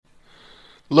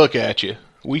Look at you.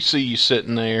 We see you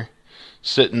sitting there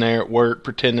at work,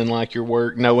 pretending like you're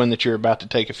work, knowing that you're about to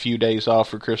take a few days off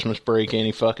for Christmas break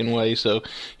any fucking way, so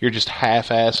you're just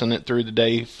half-assing it through the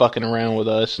day, fucking around with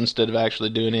us instead of actually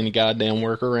doing any goddamn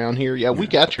work around here. Yeah, we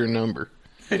got your number.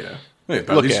 Yeah. Hey,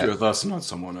 but at least you're with us and not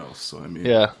someone else, so I mean...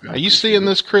 Yeah. Are you seeing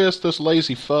this, Chris, this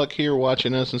lazy fuck here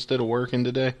watching us instead of working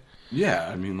today? Yeah,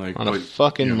 I mean, like... On a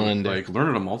fucking Monday. Like, learn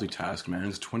how to multitask, man.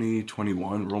 It's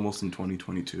 2021. We're almost in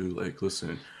 2022. Like,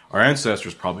 listen... Our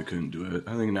ancestors probably couldn't do it.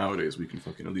 I think nowadays we can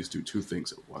fucking at least do two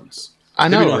things at once. I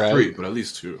know, maybe not right? 3, but at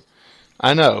least 2.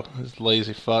 I know. It's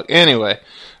lazy fuck. Anyway,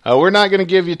 we're not going to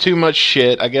give you too much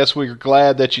shit. I guess we're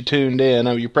glad that you tuned in.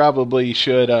 You probably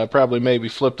should maybe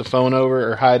flip the phone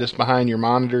over or hide us behind your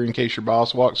monitor in case your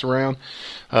boss walks around.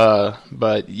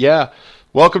 But yeah,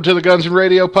 welcome to the Guns and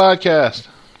Radio podcast.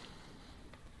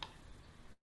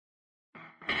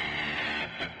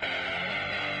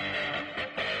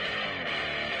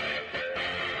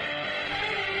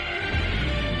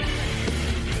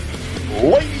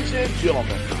 Ladies and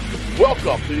gentlemen,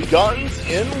 welcome to the Guns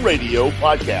in Radio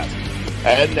podcast.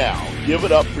 And now, give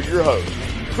it up for your hosts,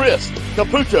 Chris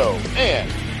Caputo and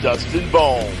Dustin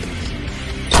Bones.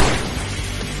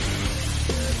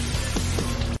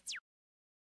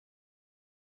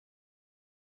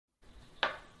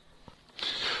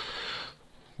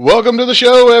 Welcome to the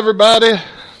show, everybody.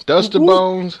 Dustin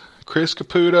Bones, Chris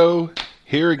Caputo,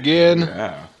 here again.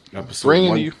 Yeah, episode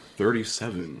bringing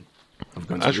 137 of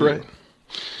Guns That's and Radio. right.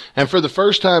 And for the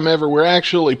first time ever, we're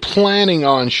actually planning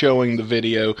on showing the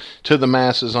video to the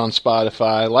masses on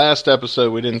Spotify. Last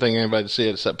episode, we didn't think anybody would see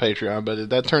it except Patreon, but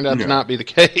that turned out to not be the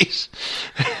case.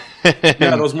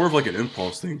 Yeah, it was more of like an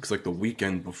impulse thing, because like the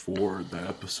weekend before the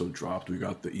episode dropped, we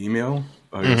got the email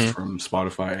from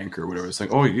Spotify, Anchor, whatever,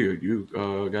 saying, oh, you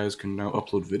guys can now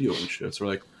upload video and shit. So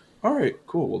we're like, all right,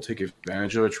 cool, we'll take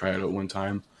advantage of it, try it out one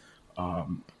time.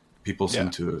 People seem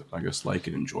to, I guess, like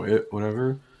it, enjoy it,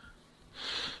 whatever.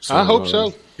 So, I hope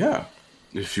so. Yeah.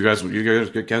 If you guys are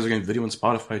getting video on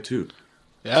Spotify too.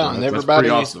 Yeah, so and that's everybody,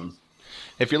 pretty awesome.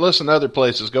 If you listen to other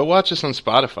places, go watch us on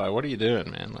Spotify. What are you doing,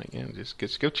 man? Like,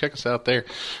 just go check us out there.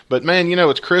 But man,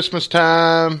 it's Christmas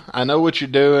time. I know what you're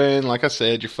doing. Like I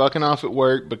said, you're fucking off at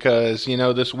work because,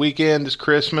 this weekend is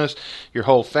Christmas. Your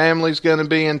whole family's going to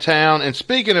be in town. And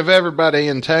speaking of everybody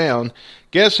in town,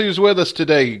 guess who's with us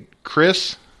today,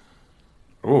 Chris?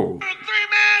 Oh,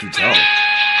 do tell.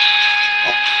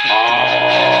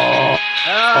 Oh,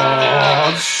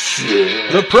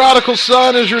 shit. The prodigal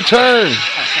son has returned.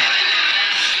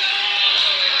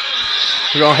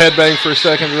 We're going to headbang for a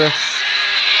second there.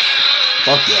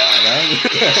 Fuck yeah, man.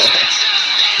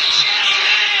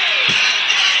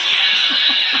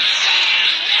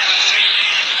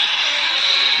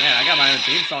 Man, I got my own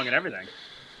theme song and everything.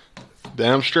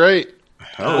 Damn straight.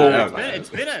 It's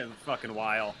been a fucking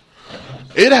while.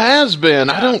 It has been.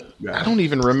 I don't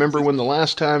even remember when the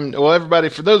last time. Well, everybody,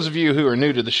 for those of you who are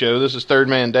new to the show, this is Third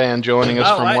Man Dan joining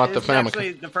us from What the Family. It's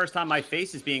actually the first time my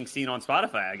face is being seen on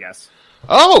Spotify, I guess.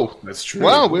 Oh, that's true.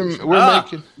 Wow, we're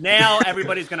making. Now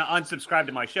everybody's going to unsubscribe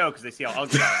to my show because they see how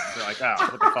ugly I am. They're like, oh,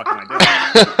 what the fuck am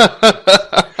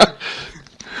I doing?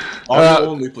 Audio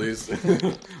only, please.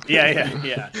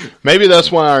 Yeah. Maybe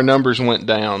that's why our numbers went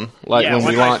down. Like when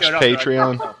we launched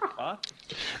Patreon.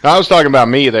 I was talking about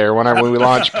me there when we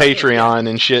launched Patreon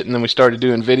and shit, and then we started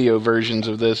doing video versions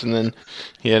of this, and then,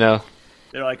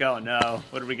 They're like, oh no,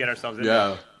 what did we get ourselves into?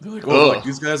 Yeah. They're like,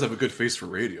 these guys have a good face for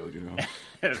radio,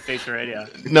 Face for radio.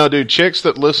 No, dude, chicks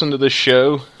that listen to this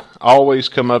show always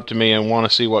come up to me and want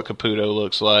to see what Caputo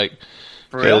looks like.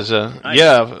 Because, nice.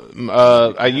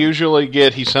 I usually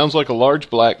get, he sounds like a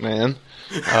large black man.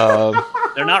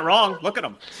 They're not wrong. Look at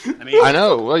him. I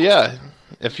know. Well, yeah.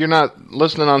 If you're not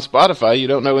listening on Spotify, you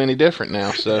don't know any different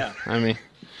now. So, yeah. I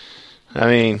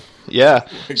mean, yeah.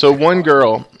 So one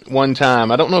girl, one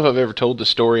time, I don't know if I've ever told the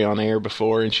story on air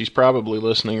before, and she's probably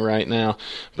listening right now,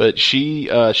 but she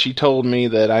told me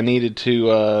that I needed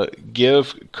to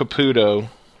give Caputo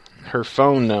her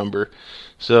phone number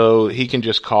so he can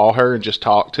just call her and just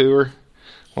talk to her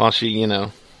while she, Maybe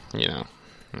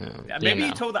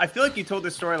you told. I feel like you told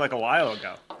this story like a while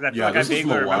ago. I feel like I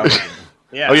vaguely remember.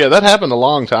 Yeah. Oh yeah, that happened a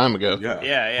long time ago.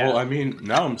 Yeah. Well,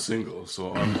 now I'm single,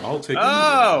 so I'll take.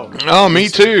 Oh, me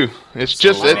too. It's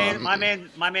just my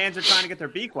mans are trying to get their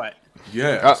beak wet.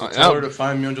 Yeah, so tell her to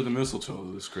find me under the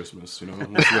mistletoe this Christmas. We'll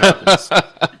see what happens.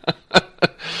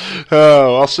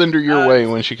 Oh, I'll send her your way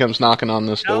when she comes knocking on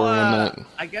this door.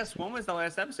 I guess when was the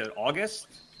last episode? August,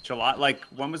 July. Like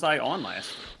when was I on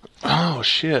last? Oh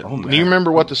shit! Do you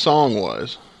remember what the song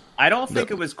was? I don't think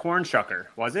it was Corn Shucker,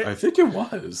 was it? I think it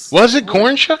was. Was it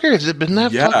Corn Shucker? Has it been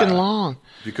that fucking long?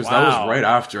 Because that was right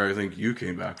after I think you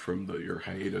came back from your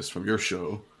hiatus from your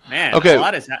show. Man, okay. A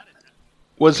lot is happening.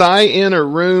 Was I in a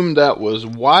room that was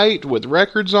white with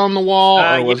records on the wall?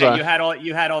 Or was you had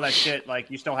all that shit,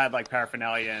 like you still had like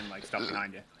paraphernalia and like stuff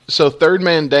behind you. So Third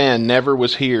Man Dan never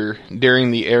was here during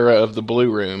the era of the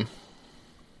Blue Room.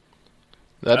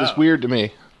 That is weird to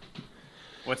me.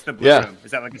 What's the Blue Room? Is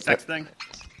that like a sex thing?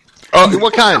 Oh,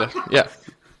 what kind of? Yeah.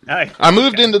 I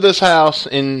moved into this house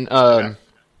in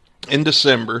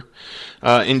December.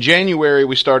 In January,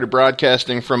 we started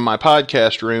broadcasting from my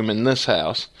podcast room in this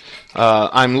house.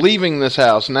 I'm leaving this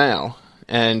house now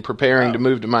and preparing to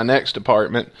move to my next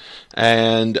apartment.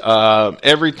 And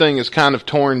everything is kind of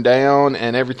torn down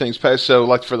and everything's passed. So,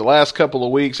 like, for the last couple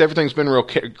of weeks, everything's been real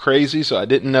crazy, so I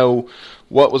didn't know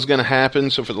what was going to happen.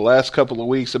 So for the last couple of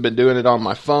weeks, I've been doing it on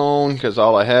my phone because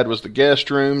all I had was the guest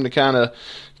room to kind of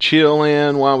chill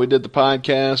in while we did the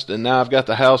podcast. And now I've got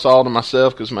the house all to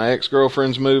myself because my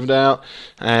ex-girlfriend's moved out.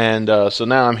 And so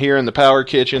now I'm here in the power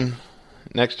kitchen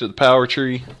next to the power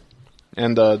tree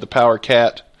and the power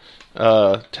cat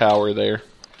tower there.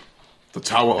 The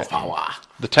Tower of Power.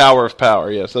 The Tower of Power,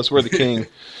 yes. That's where the king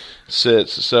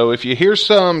sits. So if you hear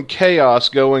some chaos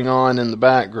going on in the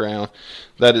background,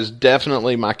 that is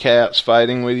definitely my cats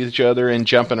fighting with each other and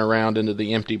jumping around into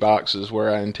the empty boxes where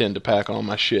I intend to pack all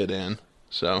my shit in.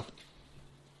 So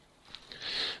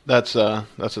that's a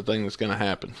thing that's going to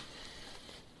happen.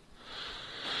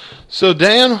 So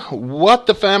Dan, What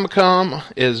the Famicom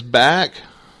is back.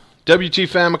 WT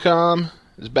Famicom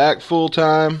is back full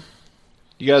time.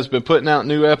 You guys have been putting out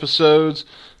new episodes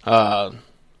on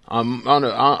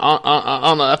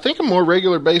I think a more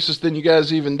regular basis than you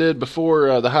guys even did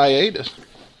before the hiatus.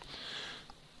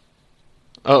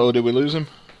 Uh-oh, did we lose him?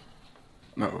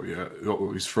 No, yeah.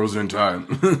 Oh, he's frozen in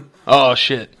time. Oh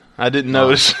shit. I didn't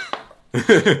notice.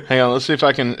 Hang on, let's see if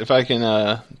I can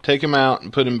take him out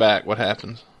and put him back. What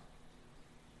happens?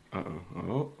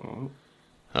 Oh.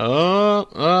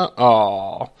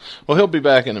 Well, he'll be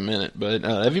back in a minute, but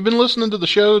have you been listening to the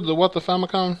show, the What the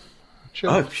Famicom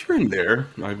show? Here and there.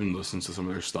 I've been listening to some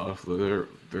of their stuff.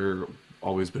 They're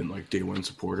always been like day one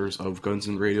supporters of Guns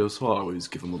and Radio, so I'll always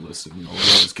give them a listen. You know, we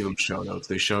always give them shout outs.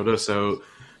 They shout us out.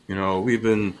 You know, we've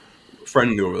been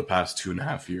friendly over the past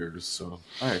 2.5 years, so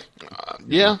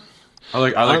yeah. I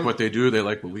like what they do. They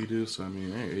like what we do. So I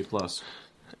mean, hey, A+.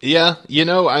 Yeah, you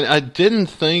know, I didn't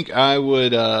think I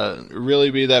would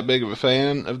really be that big of a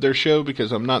fan of their show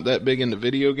because I'm not that big into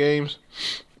video games.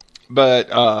 But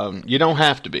you don't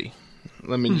have to be.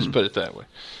 Let me just put it that way.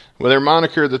 Well, their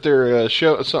moniker that they're a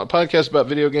podcast about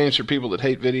video games for people that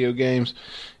hate video games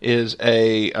is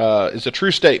a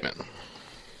true statement.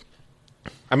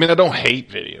 I mean, I don't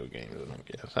hate video games, I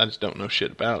guess. I just don't know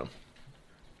shit about them.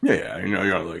 Yeah, you know,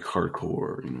 you're like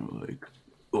hardcore, you know, like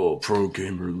pro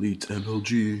gamer, elite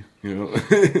MLG, you know.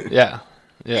 Yeah.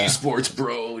 Esports,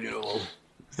 bro, you know.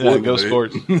 Yeah, go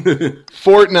sports.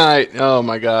 Fortnite. Oh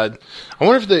my God. I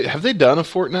wonder if have they done a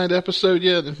Fortnite episode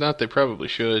yet? If not, they probably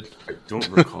should. I don't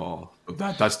recall.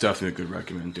 But that's definitely a good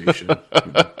recommendation.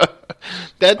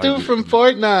 That dude from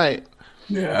Fortnite.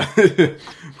 Yeah.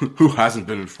 Who hasn't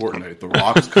been in Fortnite? The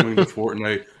Rock's coming to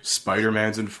Fortnite.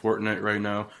 Spider-Man's in Fortnite right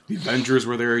now. The Avengers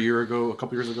were there a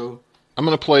couple years ago. I'm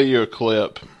going to play you a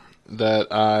clip that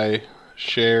I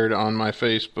shared on my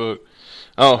Facebook.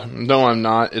 Oh, no, I'm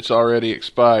not. It's already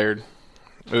expired.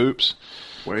 Oops.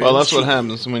 Well, that's what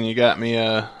happens when you got me.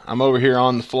 I'm over here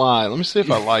on the fly. Let me see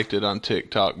if I liked it on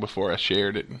TikTok before I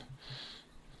shared it.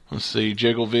 Let's see.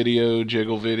 Jiggle video. What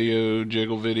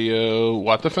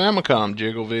the Famicom?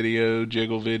 Jiggle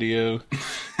video.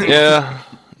 Yeah.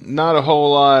 Not a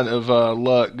whole lot of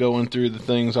luck going through the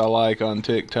things I like on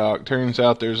TikTok. Turns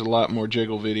out there's a lot more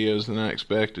jiggle videos than I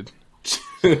expected.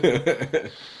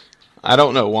 I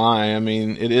don't know why. I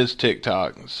mean, it is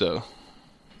TikTok, so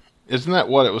isn't that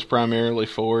what it was primarily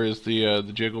for? Is the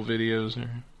jiggle videos? Or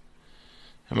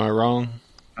am I wrong?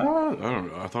 I don't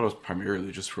know. I thought it was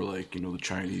primarily just for like the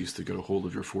Chinese to get a hold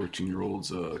of your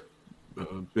 14-year-old's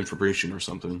information or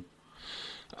something.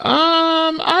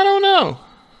 I don't know.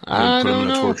 Put them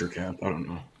in a torture camp. I don't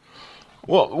know.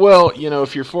 Well,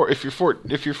 if your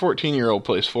 14-year-old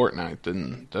plays Fortnite,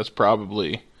 then that's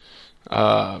probably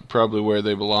where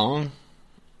they belong.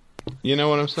 You know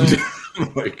what I'm saying?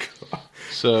 Oh my God.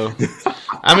 So,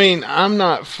 I mean, I'm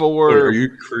not for. Wait, are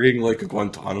you creating like a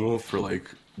Guantanamo for like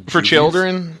for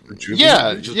children?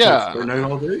 Yeah. Fortnite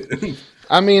all day?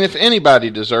 I mean, if anybody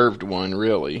deserved one,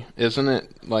 really, isn't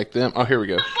it like them? Oh, here we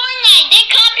go. Fortnite, they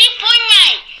copied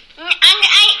Fortnite.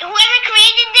 Whoever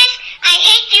created this, I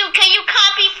hate you because you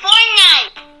copied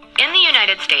Fortnite. In the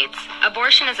United States, abortion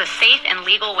abortion is a safe and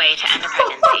legal way to end a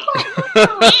pregnancy.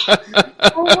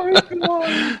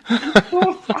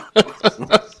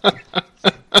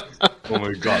 Oh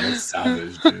my god, that's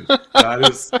savage, dude. That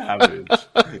is savage.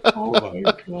 Oh my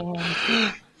god.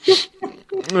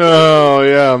 Oh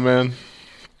yeah, man.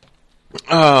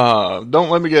 Don't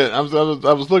let me get. I was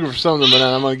looking for something, but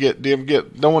I'm gonna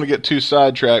don't want to get too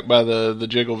sidetracked by the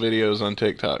jiggle videos on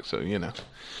TikTok. So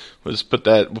we'll just put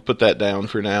that down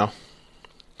for now.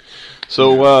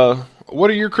 So, what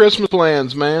are your Christmas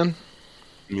plans, man?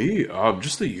 Me,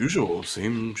 just the usual,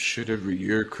 same shit every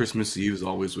year. Christmas Eve is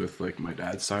always with like my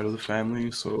dad's side of the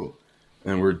family. So,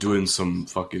 and we're doing some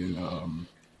fucking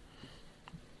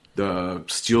the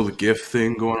steal the gift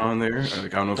thing going on there.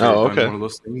 Like I don't know if you've done one of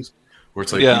those things. Where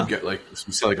it's like you get like we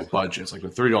set like a budget, it's like a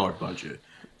 $30 budget,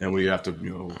 and we have to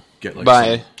get like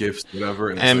some gifts, whatever,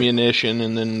 and ammunition,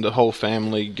 and then the whole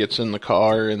family gets in the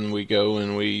car and we go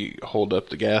and we hold up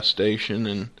the gas station,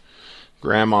 and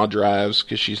Grandma drives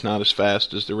because she's not as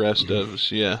fast as the rest of us.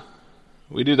 Yeah,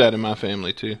 we do that in my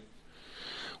family too.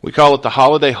 We call it the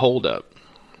holiday holdup.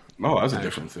 Oh, that's a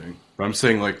different thing. But I'm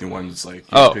saying like the ones like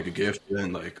you pick a gift and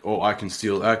then like I can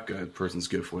steal that person's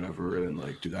gift, whatever, and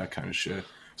like do that kind of shit.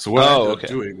 So what I ended up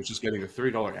doing was just getting a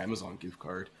 $30 Amazon gift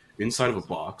card inside of a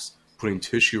box, putting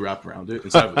tissue wrap around it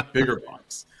inside of a bigger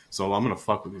box. So I'm going to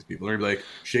fuck with these people. They're going to be like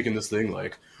shaking this thing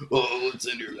like, oh, what's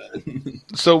in here, man?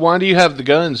 So why do you have the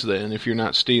guns then if you're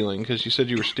not stealing? Because you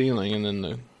said you were stealing and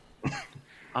then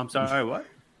I'm sorry, what?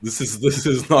 This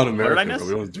is not America, bro.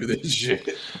 We don't do this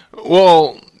shit.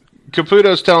 Well,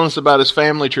 Caputo's telling us about his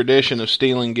family tradition of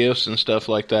stealing gifts and stuff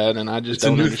like that, and I just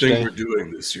don't understand. It's a new thing we're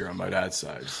doing this year on my dad's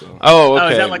side. So. Oh,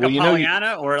 okay. Is that like a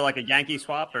Pollyanna or like a Yankee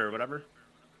swap or whatever?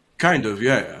 Kind of,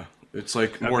 yeah. It's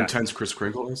like more intense Kris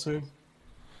Kringle, I'd say.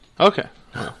 Okay.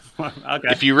 Well, okay.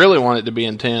 If you really want it to be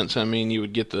intense, I mean, you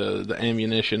would get the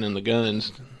ammunition and the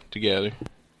guns together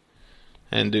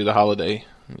and do the holiday,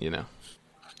 situation.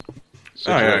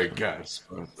 Oh, yeah, I guess.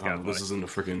 But, this isn't a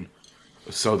freaking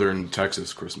Southern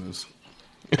Texas Christmas.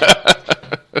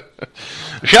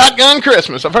 Shotgun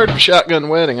Christmas. I've heard of a shotgun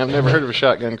wedding. I've never heard of a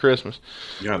shotgun Christmas.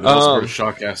 Yeah, there's also heard of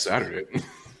Shotcast Saturday.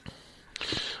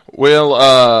 Well,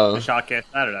 Shotcast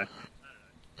Saturday.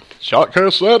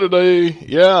 Shotcast Saturday.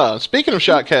 Yeah. Speaking of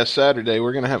Shotcast Saturday,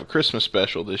 we're going to have a Christmas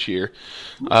special this year.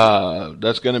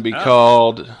 That's going to be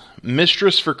called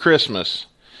Mistress for Christmas.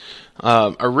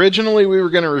 Originally, we were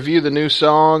going to review the new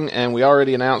song, and we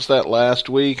already announced that last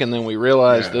week, and then we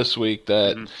realized this week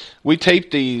that we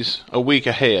taped these a week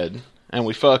ahead, and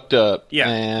we fucked up,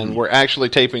 and we're actually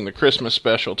taping the Christmas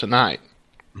special tonight.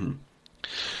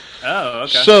 Oh,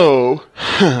 okay. So,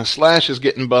 Slash is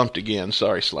getting bumped again.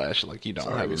 Sorry, Slash, like you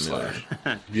don't have a Slash.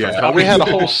 Yeah. We had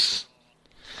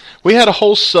a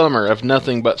whole summer of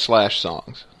nothing but Slash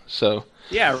songs. So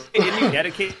yeah, didn't you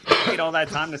dedicate all that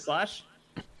time to Slash?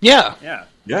 Yeah.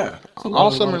 All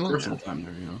summer long. Personal time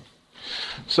there,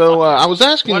 So I was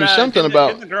asking you something about.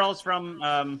 Didn't the girls from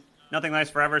Nothing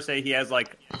Lasts Forever say he has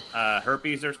like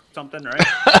herpes or something, right?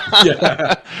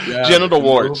 yeah. Genital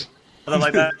warts. Something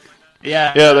like that.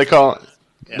 Yeah. Yeah, they call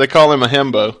him a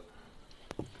hembo.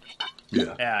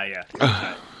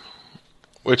 Yeah.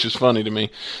 Which is funny to me.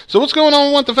 So what's going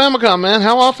on with the Famicom, man?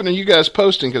 How often are you guys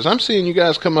posting? Because I'm seeing you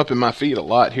guys come up in my feed a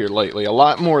lot here lately. A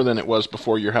lot more than it was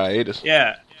before your hiatus.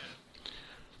 Yeah.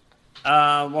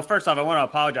 Well, first off, I want to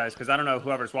apologize because I don't know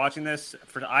whoever's watching this.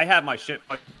 I have my shit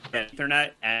fucked on the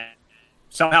internet, and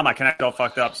somehow my connection all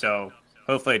fucked up, so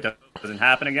hopefully it doesn't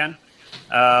happen again.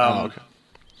 Okay.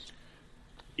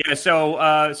 Yeah, so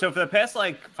for the past,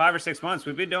 5 or 6 months,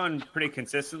 we've been doing pretty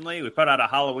consistently. We put out a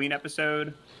Halloween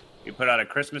episode. We put out a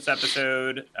Christmas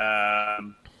episode.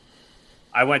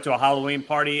 I went to a Halloween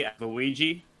party at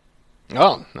Luigi.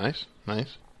 Oh, nice.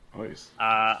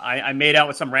 I made out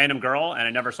with some random girl, and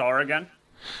I never saw her again.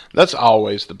 That's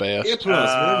always the best. It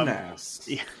was nice.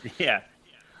 Yeah.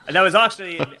 And that was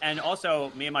actually, and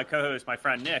also me and my co-host, my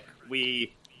friend Nick,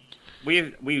 we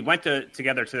went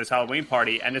together to this Halloween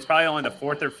party, and it's probably only the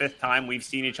 4th or 5th time we've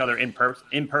seen each other in person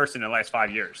in the last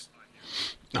 5 years.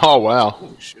 Oh, wow.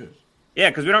 Holy shit. Yeah,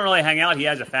 because we don't really hang out. He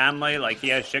has a family, he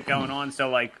has shit going on.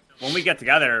 So, when we get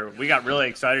together, we got really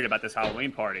excited about this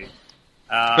Halloween party.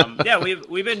 Yeah,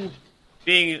 we've been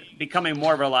becoming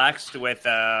more relaxed with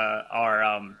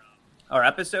our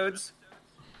episodes.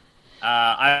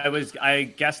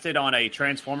 I guested on a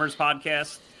Transformers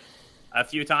podcast a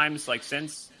few times,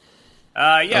 since.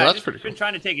 I've just been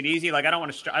trying to take it easy. I don't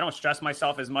want to. I don't stress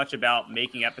myself as much about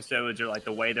making episodes or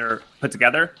the way they're put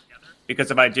together, because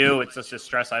if I do, it's just a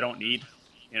stress I don't need.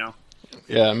 Yeah,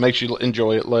 it makes you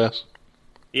enjoy it less.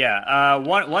 Yeah.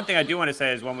 One thing I do want to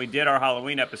say is when we did our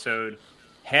Halloween episode,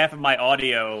 half of my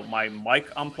audio, my mic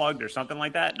unplugged or something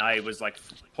like that, and I was like,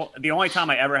 the only time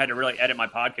I ever had to really edit my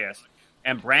podcast.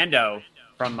 And Brando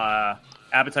from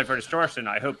Appetite for Destruction,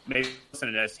 I hope maybe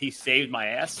listening to this, he saved my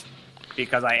ass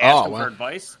because I asked him for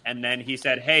advice, and then he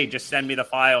said, "Hey, just send me the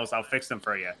files, I'll fix them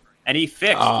for you." And he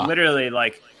fixed literally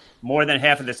like more than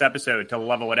half of this episode to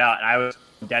level it out, and I was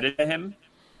indebted to him.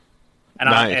 And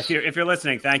nice. If you're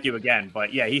listening, thank you again.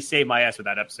 But yeah, he saved my ass with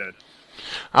that episode.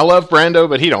 I love Brando,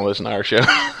 but he don't listen to our show.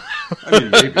 I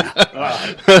mean, maybe.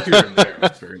 Here and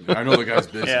there. I know the guy's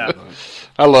busy. Yeah. But...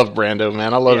 I love Brando,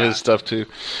 man. I love his stuff, too.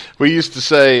 We used to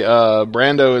say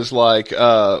Brando is like,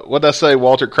 what'd I say,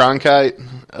 Walter Cronkite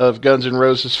of Guns N'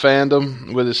 Roses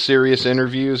fandom with his serious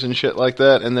interviews and shit like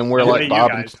that. And then we're like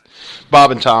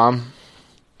Bob and Tom.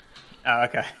 Oh,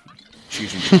 okay.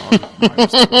 Cheech and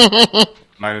Chong.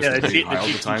 Minus the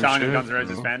Cheech and Chong of Guns N'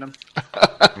 Roses fandom.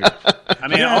 I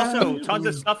mean, also, tons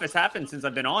of stuff has happened since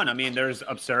I've been on. I mean, there's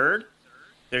Absurd.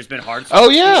 There's been Hard School. Oh,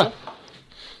 yeah.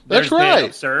 That's right. Been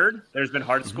Absurd. There's been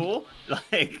Hard School.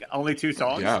 Like, only 2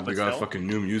 songs. Yeah, we got fucking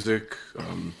new music.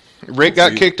 Rick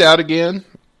got kicked out again.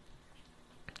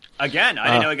 Again? I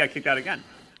didn't know he got kicked out again.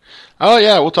 Oh,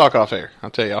 yeah. We'll talk off air.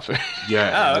 I'll tell you off air.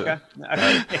 Yeah. Oh, okay.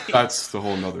 That's the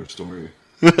whole nother story.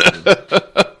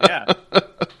 Yeah.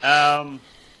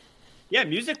 Yeah,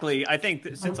 musically, I think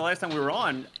since the last time we were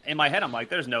on, in my head, I'm like,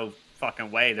 there's no fucking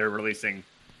way they're releasing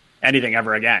anything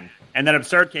ever again. And then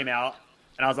Absurd came out,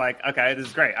 and I was like, okay, this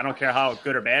is great. I don't care how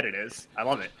good or bad it is. I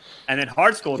love it. And then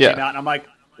Hard School came out, and I'm like,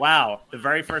 wow, the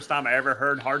very first time I ever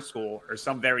heard Hard School or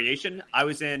some variation, I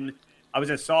was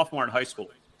a sophomore in high school.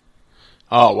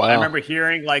 Oh, wow. I remember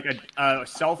hearing like a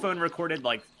cell phone recorded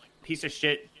like piece of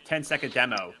shit 10-second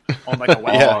demo on like a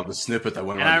website. The snippet that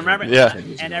went and on. I remember, yeah.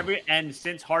 And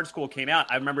since Hard School came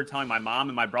out, I remember telling my mom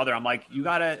and my brother, I'm like, you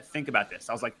gotta think about this.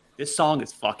 I was like, this song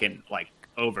is fucking like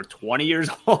over 20 years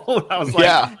old. I was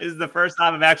like, this is the first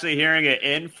time I'm actually hearing it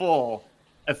in full,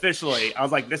 officially. I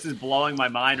was like, this is blowing my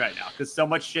mind right now because so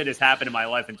much shit has happened in my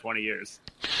life in 20 years.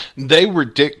 They were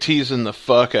dick teasing the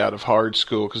fuck out of Hard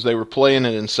School because they were playing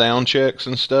it in sound checks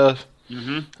and stuff.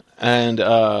 Mm-hmm. And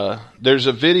there's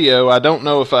a video, I don't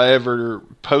know if I ever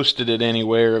posted it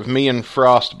anywhere, of me and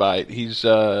Frostbite. He's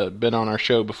been on our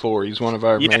show before. He's one of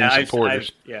our main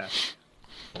supporters.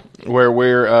 Where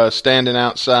we're standing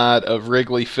outside of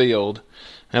Wrigley Field,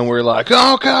 and we're like,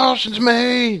 "Oh, caution's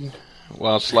made!"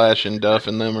 While Slash and Duff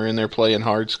and them are in there playing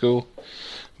Hard School.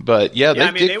 But yeah,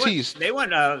 they teased. They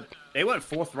went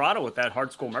full throttle with that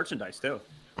Hard School merchandise too.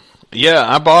 Yeah,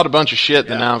 I bought a bunch of shit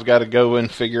that now I've got to go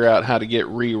and figure out how to get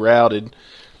rerouted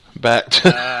back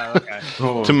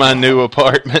to to my new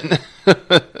apartment.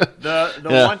 The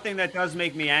one thing that does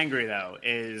make me angry though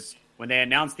is when they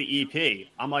announced the EP.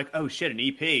 I'm like, oh shit, an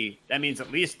EP? That means at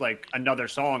least like another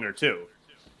song or two.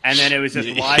 And then it was just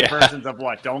live versions of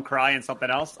what? Don't Cry and something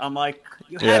else. I'm like,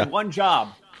 you had one job.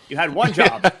 You had one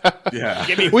job. Yeah.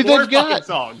 Give me 4 fucking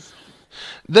songs.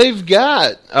 They've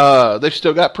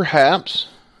still got Perhaps.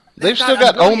 They've still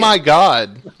got Oh My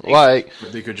God. Like,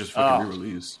 but they could just fucking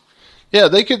re-release. Yeah,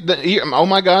 they could. Oh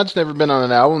My God's never been on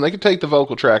an album. They could take the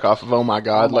vocal track off of Oh My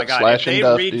God, let Slash and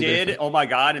Duff do If they redid Oh My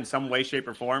God in some way, shape,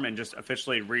 or form and just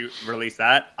officially re-release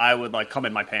that, I would like come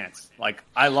in my pants. Like,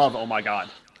 I love Oh My God.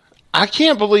 I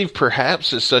can't believe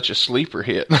Perhaps is such a sleeper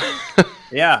hit.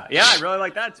 Yeah, I really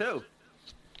like that too.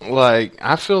 Like,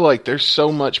 I feel like there's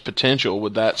so much potential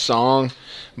with that song,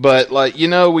 but like,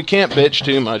 we can't bitch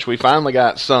too much. We finally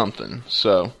got something,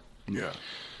 so. Yeah.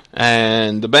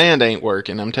 And the band ain't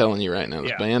working. I'm telling you right now,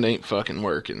 this band ain't fucking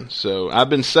working. So I've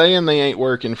been saying they ain't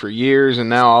working for years, and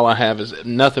now all I have is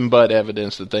nothing but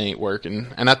evidence that they ain't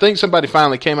working. And I think somebody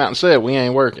finally came out and said, we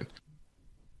ain't working.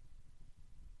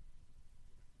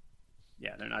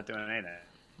 Yeah, they're not doing anything.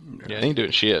 Yeah, they ain't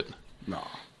doing shit. No.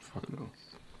 Fuck no.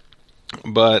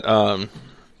 But,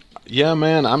 yeah,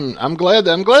 man, I'm glad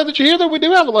that you're here. That we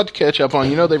do have a lot to catch up on.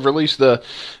 They've released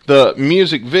the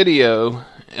music video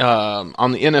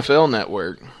on the NFL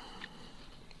Network.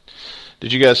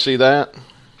 Did you guys see that?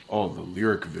 Oh, the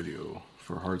lyric video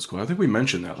for Hard School. I think we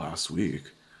mentioned that last week.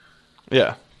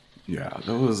 Yeah. Yeah,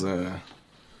 that was I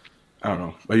don't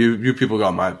know. But you people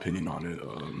got my opinion on it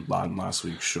on last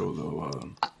week's show,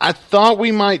 though. I thought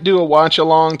we might do a watch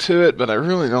along to it, but I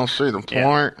really don't see the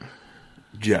point.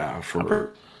 Yeah,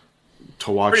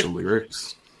 to watch the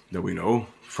lyrics that we know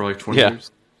for like 20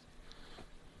 years.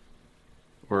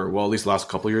 Or, well, at least the last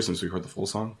couple of years since we heard the full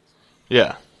song.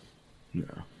 Yeah. Yeah.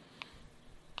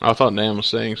 I thought Dan was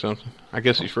saying something. I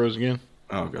guess he froze again.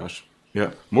 Oh, gosh.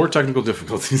 Yeah, more technical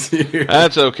difficulties here.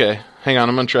 That's okay. Hang on,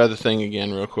 I'm going to try the thing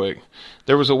again real quick.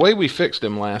 There was a way we fixed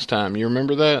him last time. You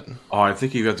remember that? Oh, I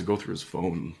think he had to go through his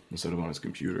phone instead of on his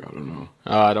computer. I don't know.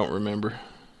 I don't remember.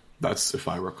 That's if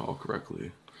I recall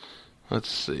correctly. Let's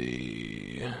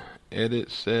see.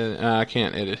 Edit set. I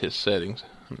can't edit his settings.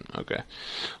 Okay.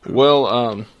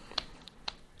 Well,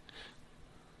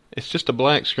 it's just a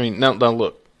black screen. Now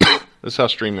look. This is how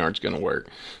StreamYard's going to work.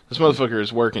 This motherfucker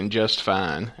is working just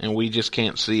fine, and we just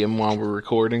can't see him while we're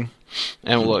recording.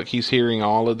 And look, he's hearing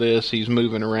all of this. He's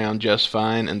moving around just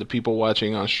fine, and the people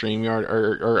watching on StreamYard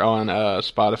or on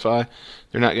Spotify,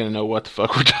 they're not going to know what the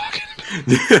fuck we're talking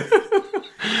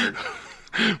about.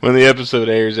 When the episode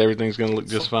airs, everything's going to look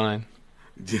just fine.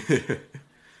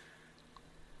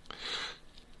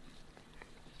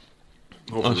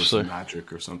 Hopefully there's some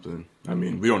magic or something. I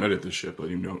mean, we don't edit this shit, but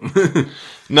you know.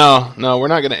 No, we're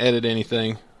not going to edit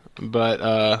anything. But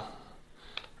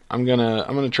I'm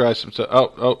gonna try some stuff.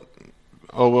 Oh,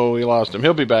 well, we lost him.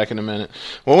 He'll be back in a minute.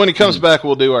 Well, when he comes back,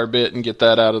 we'll do our bit and get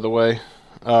that out of the way.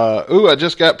 I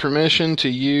just got permission to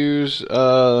use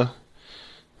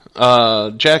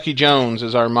Jackie Jones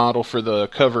as our model for the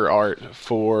cover art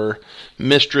for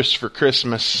Mistress for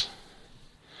Christmas.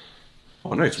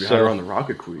 Oh, nice. We had her on the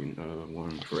Rocket Queen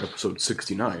one for episode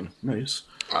 69. Nice.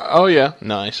 Oh, yeah.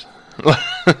 Nice.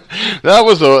 That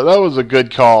was a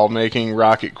good call, making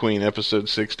Rocket Queen episode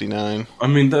 69. I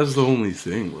mean, that's the only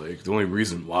thing. Like, the only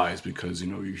reason why is because,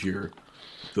 you hear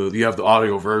you have the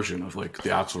audio version of, like, the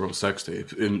Axl Rose sex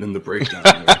tape in the breakdown.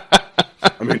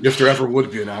 I mean, if there ever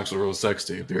would be an Axl Rose sex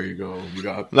tape, there you go. You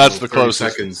got that's the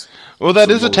closest. Seconds. Well,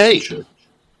 that is a tape.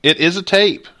 It is a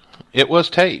tape. It was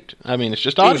taped. I mean, it's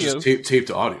just audio. It was just taped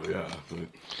to audio, yeah.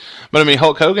 But I mean,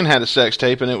 Hulk Hogan had a sex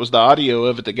tape, and it was the audio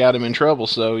of it that got him in trouble.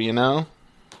 So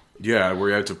Yeah, where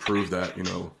you had to prove that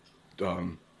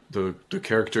the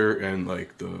character and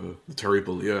like the Terry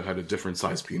Bollea had a different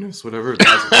size penis, whatever.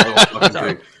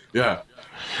 Yeah,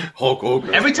 Hulk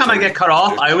Hogan. Every time I get cut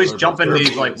off, I always jump into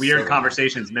these like weird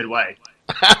conversations midway.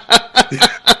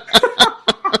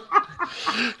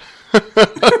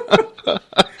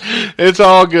 It's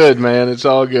all good, man. It's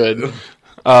all good.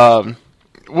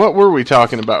 What were we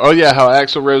talking about? Oh, yeah, how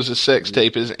Axl Rose's sex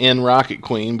tape is in Rocket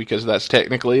Queen because that's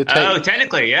technically a tape. Oh,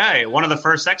 technically, yeah. One of the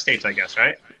first sex tapes, I guess,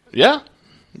 right? Yeah.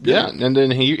 And then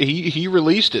he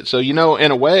released it. So, in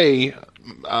a way,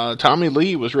 Tommy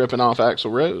Lee was ripping off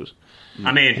Axl Rose.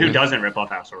 I mean, who doesn't rip off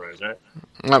Axl Rose, right?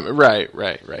 Right.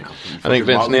 I think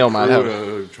Vince Neil might have.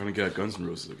 Trying to get Guns N'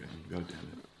 Roses again. God damn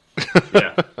it.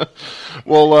 Yeah.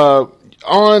 Well,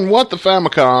 on What the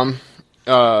Famicom,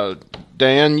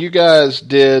 Dan, you guys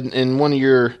did in one of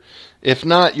your, if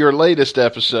not your latest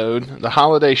episode, the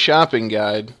Holiday Shopping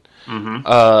Guide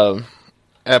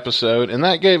episode, and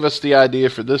that gave us the idea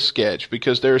for this sketch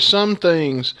because there are some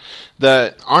things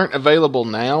that aren't available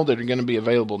now that are going to be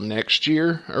available next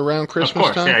year around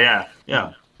Christmas time. Of course,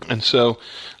 yeah. And so,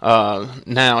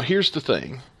 now here's the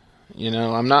thing.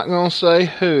 I'm not going to say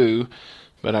who,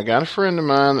 but I got a friend of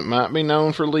mine that might be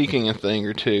known for leaking a thing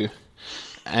or two.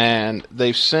 And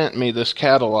they've sent me this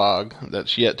catalog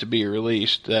that's yet to be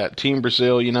released. That Team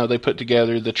Brazil, they put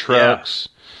together the trucks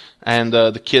and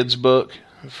the kids' book,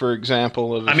 for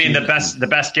example. The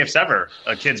best gifts ever: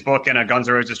 a kids' book and a Guns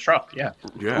N' Roses truck. Yeah.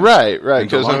 Right.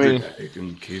 Because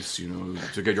in case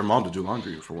to get your mom to do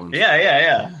laundry for one.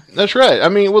 Yeah. That's right.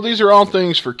 These are all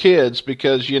things for kids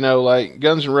because like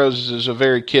Guns N' Roses is a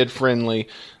very kid-friendly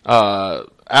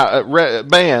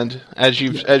band, as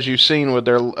you've seen with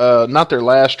their not their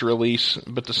last release,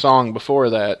 but the song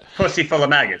before that, "Pussy Full of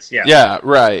Maggots." Yeah. Yeah.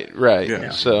 Right. Yeah.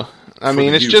 So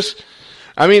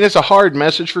it's a hard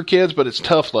message for kids, but it's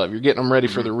tough love. You're getting them ready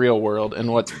for the real world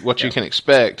and what you can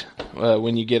expect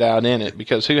when you get out in it.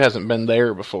 Because who hasn't been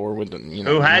there before?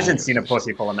 Who hasn't seen a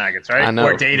pussy full of maggots, right? I know.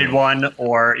 Or dated one,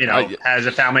 or has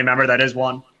a family member that is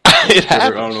one. It happens.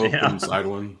 I don't know, inside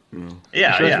one.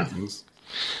 Yeah.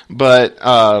 But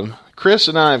Chris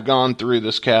and I have gone through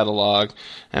this catalog,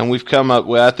 and we've come up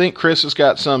with. I think Chris has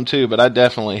got some too, but I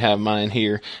definitely have mine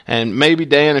here. And maybe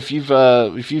Dan, if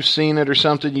you've seen it or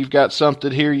something, you've got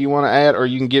something here you want to add, or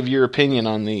you can give your opinion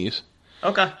on these.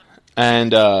 Okay.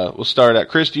 And we'll start out.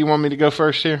 Chris, do you want me to go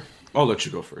first here? I'll let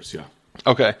you go first. Yeah.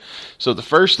 Okay. So the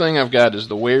first thing I've got is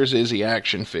the Where's Izzy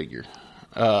action figure.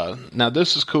 Now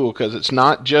this is cool because it's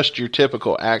not just your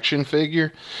typical action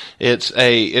figure. It's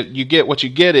you get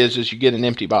an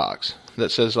empty box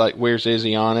that says like Where's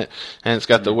Izzy on it, and it's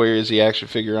got the Where Izzy action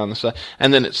figure on the side.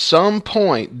 And then at some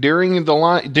point during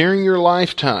your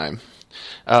lifetime,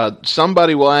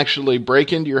 somebody will actually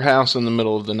break into your house in the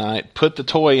middle of the night, put the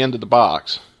toy into the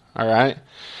box. All right.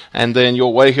 And then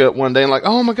you'll wake up one day and like,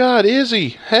 oh my God, Izzy,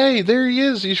 hey, there he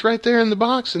is. He's right there in the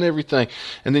box and everything.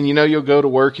 And then you'll go to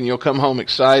work and you'll come home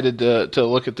excited to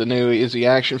look at the new Izzy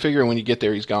action figure. And when you get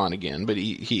there, he's gone again. But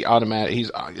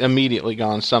he's immediately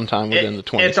gone sometime within the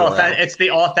 24 hours. It's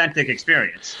the authentic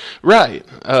experience. Right.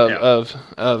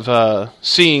 Of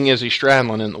seeing Izzy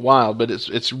Stradlin in the wild, but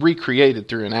it's recreated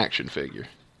through an action figure.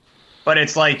 But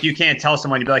it's like you can't tell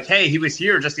someone, you'd be like, hey, he was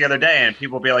here just the other day, and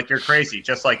people will be like, you're crazy,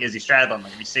 just like Izzy Stradlin.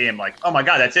 Like, if you see him, like, oh my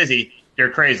God, that's Izzy, you're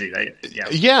crazy.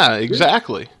 Yeah,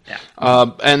 exactly.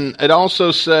 Yeah. And it also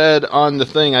said on the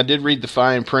thing, I did read the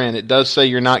fine print, it does say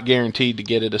you're not guaranteed to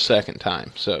get it a second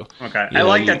time. So okay. I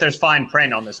like that there's fine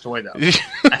print on this toy, though.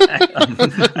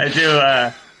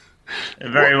 I do,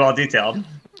 very well detailed.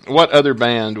 What other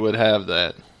band would have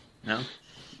that? No?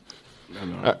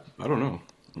 I don't know.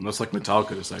 Unless like Metallica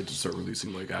decides to start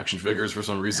releasing like action figures for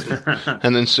some reason,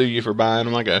 and then sue you for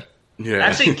buying them. Yeah.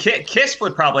 Actually, Kiss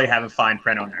would probably have a fine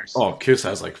print on theirs. Oh, Kiss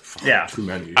has like too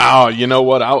many. Oh, you know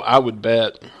what? I would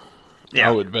bet. Yeah.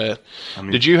 I would bet.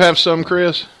 Did you have some,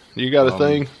 Chris? You got a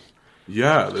thing?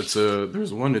 Yeah,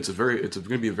 there's one. It's going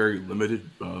to be a very limited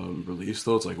release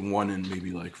though. It's like 1 in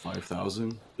maybe like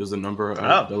 5,000 is the number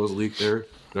that was leaked there.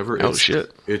 Whatever.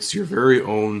 Shit! It's your very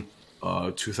own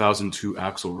 2002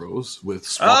 Axl Rose with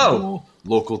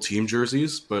local team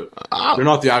jerseys, but they're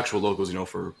not the actual logos,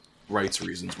 for rights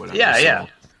reasons, whatever. Yeah.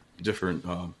 Different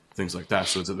things like that.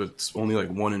 So it's only like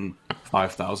 1 in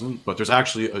 5,000, but there's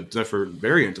actually a different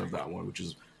variant of that one, which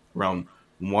is around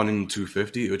 1 in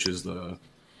 250, which is the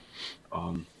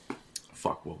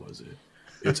what was it?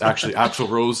 It's actually Axl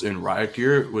Rose in riot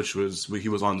gear, which was he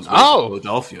was on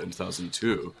Philadelphia in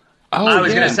 2002. I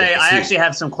was going to say, I actually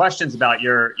have some questions about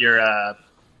your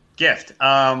gift.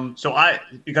 So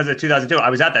because of 2002, I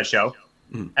was at that show,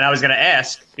 and I was going to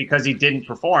ask, because he didn't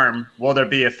perform, will there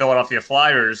be a Philadelphia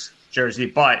Flyers jersey?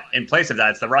 But in place of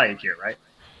that, it's the riot gear, right?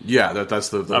 Yeah, that's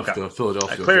the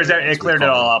Philadelphia. It cleared it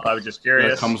all up. I was just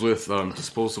curious. It comes with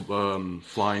disposable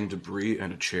flying debris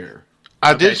and a chair.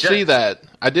 I did see that,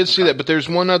 but there's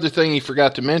one other thing you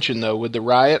forgot to mention, though, with the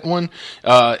Riot one.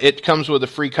 It comes with a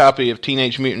free copy of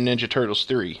Teenage Mutant Ninja Turtles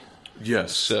 3.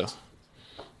 Yes. So,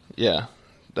 yeah,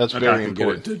 that's very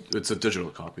important. It's a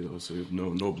digital copy, though, so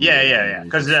no. Yeah.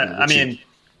 Because,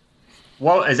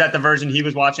 is that the version he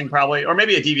was watching, probably? Or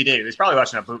maybe a DVD. He was probably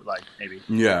watching a bootleg, maybe.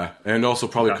 Yeah, and also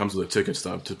probably comes with a ticket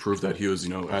stub to prove that he was,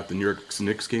 at the New York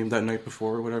Knicks game that night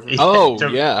before or whatever.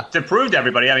 To prove to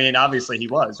everybody. I mean, obviously he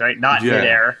was, right? Not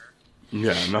midair.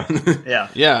 Yeah. Yeah.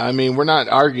 Yeah, I mean, we're not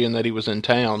arguing that he was in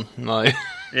town.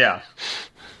 Yeah.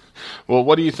 Well,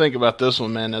 what do you think about this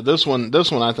one, man? Now, this one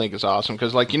I think is awesome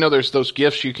because, there's those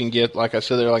gifts you can get. Like I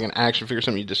said, they're like an action figure,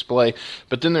 something you display.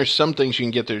 But then there's some things you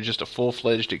can get that are just a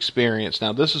full-fledged experience.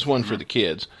 Now, this is one for the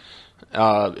kids.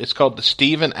 It's called the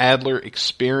Steven Adler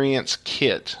Experience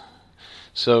Kit.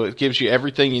 So it gives you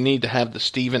everything you need to have the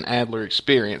Steven Adler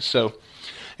experience. So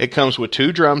it comes with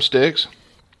 2 drumsticks,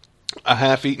 a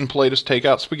half-eaten plate of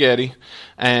takeout spaghetti,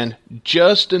 and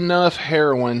just enough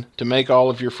heroin to make all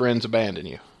of your friends abandon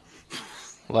you.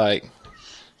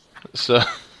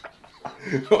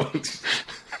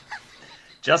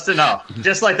 Just enough.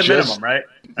 Just like the minimum, right?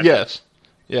 Okay. Yes.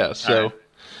 Yeah. So right.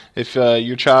 If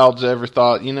your child's ever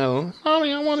thought,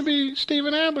 Mommy, I want to be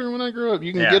Steven Adler when I grow up,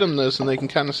 you can get them this and they can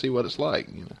kind of see what it's like.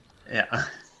 Yeah.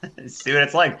 See what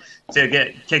it's like to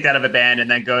get kicked out of a band and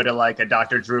then go to like a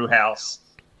Dr. Drew house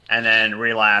and then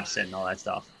relapse and all that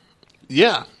stuff.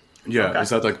 Yeah. Yeah. Okay. Is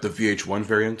that like the VH1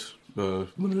 variant, the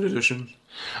limited edition?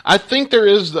 I think there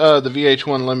is the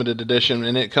VH1 limited edition,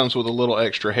 and it comes with a little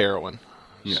extra heroin.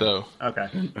 Yeah. So okay,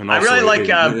 and I really like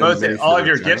all of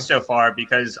your gifts so far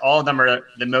because all of them are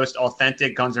the most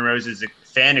authentic Guns N' Roses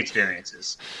fan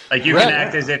experiences. Like you can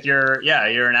act as if you're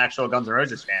an actual Guns N'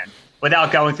 Roses fan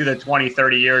without going through the 20,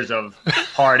 30 years of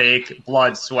heartache,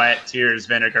 blood, sweat, tears,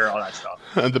 vinegar, all that stuff.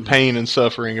 The pain and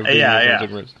suffering of being Guns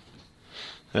N'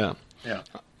 Roses.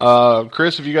 Yeah.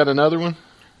 Chris, have you got another one?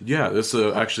 Yeah, this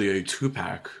is actually a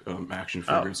 2-pack action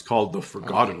figure. It's called The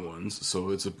Forgotten Ones.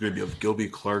 So it's going to be of Gilby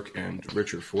Clarke and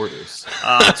Richard Fortus.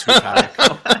 2-pack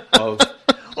of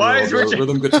the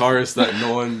rhythm guitarist that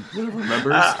no one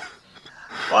remembers.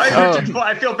 Why is Richard?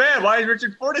 I feel bad. Why is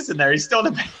Richard Fortus in there? He's still in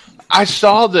the band. I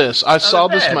saw this. I saw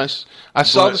this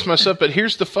myself. But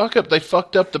here's the fuck up. They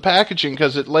fucked up the packaging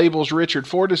because it labels Richard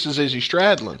Fortus as Izzy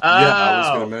Stradlin. Yeah, I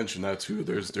was going to mention that too.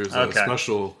 There's a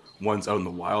special ones out in the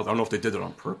wild. I don't know if they did it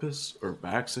on purpose or by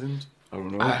accident. I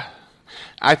don't know.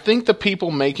 I think the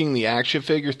people making the action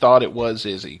figure thought it was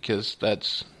Izzy because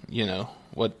that's,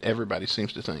 what everybody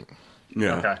seems to think.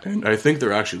 Yeah, okay. And I think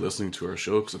they're actually listening to our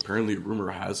show because apparently rumor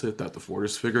has it that the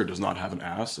Fortus figure does not have an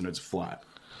ass and it's flat.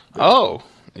 Oh,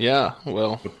 yeah.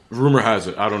 Well, Rumor has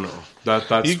it. I don't know. That's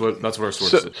what our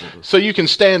sources said. So you can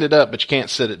stand it up, but you can't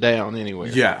sit it down anywhere.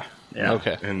 Yeah.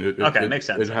 Okay. And it makes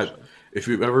sense. If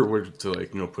you ever were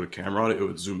to put a camera on it, it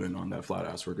would zoom in on that flat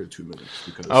ass for a good 2 minutes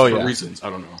because for reasons I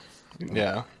don't know.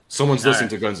 Yeah. Someone's listening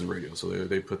to Guns and Radio, so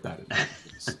they put that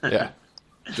in. Yeah.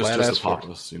 just to pop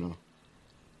us,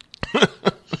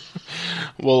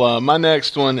 Well, my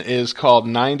next one is called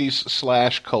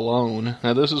 90s / Cologne.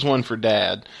 Now, this is one for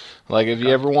Dad. Like, if you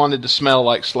ever wanted to smell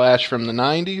like Slash from the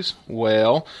 90s,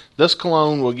 well, this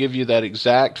cologne will give you that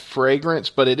exact fragrance,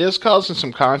 but it is causing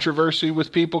some controversy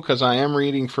with people because I am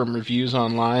reading from reviews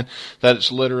online that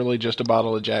it's literally just a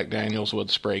bottle of Jack Daniels with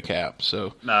a spray cap.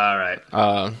 So, all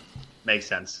right. Makes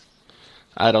sense.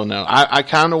 I don't know. I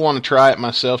kind of want to try it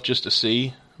myself just to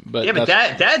see. But yeah, but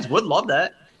dads would love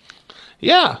that.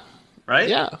 Yeah. Right?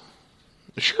 Yeah.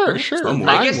 Sure.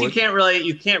 I guess you can't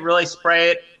really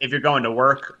spray it if you're going to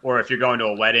work or if you're going to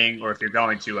a wedding or if you're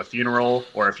going to a funeral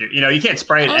or if you can't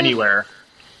spray it anywhere.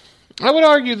 I would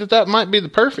argue that might be the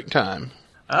perfect time.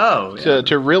 Oh, yeah.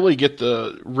 To really get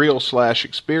the real Slash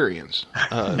experience.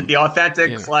 The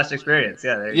authentic Slash experience.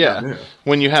 Yeah, there you go. Yeah.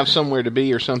 When you have somewhere to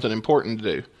be or something important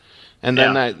to do. And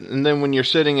then and then when you're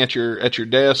sitting at your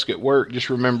desk at work, just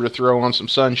remember to throw on some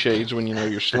sunshades when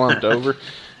you're slumped over.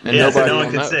 And so no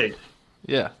one can see.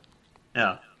 Yeah.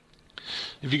 Yeah.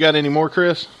 Have you got any more,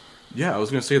 Chris? Yeah, I was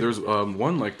gonna say there's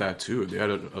one like that too. They had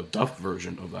a Duff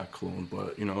version of that cologne,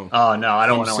 but Oh no, I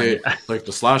don't want to say like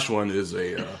the Slash one is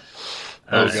a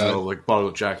like bottle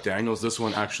of Jack Daniels. This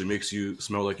one actually makes you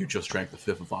smell like you just drank the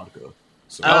fifth of vodka.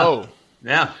 So,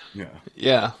 yeah.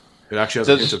 It actually has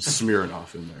a hint of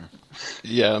Smirnoff in there.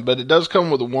 Yeah, but it does come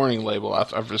with a warning label.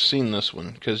 I've just seen this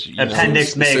one because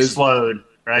appendix may explode.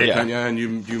 Right. Yeah, and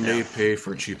you may pay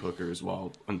for cheap hookers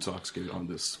while intoxicated on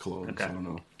this cologne. Okay. So I don't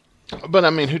know. But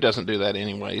I mean, who doesn't do that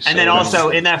anyway? And then also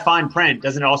in that fine print,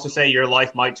 doesn't it also say your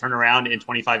life might turn around in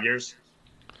 25 years?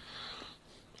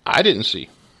 I didn't see.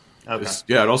 Okay.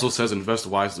 It also says invest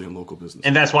wisely in local business.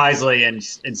 Invest wisely in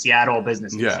Seattle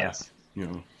businesses. Yeah. Yes.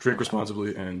 Drink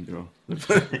responsibly and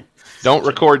don't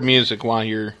record music while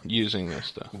you're using this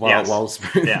stuff. While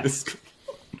spraying this.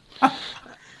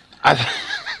 I'm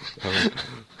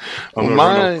going to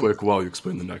run up quick while you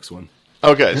explain the next one.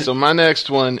 Okay, so my next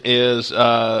one is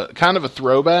kind of a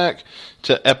throwback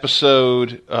to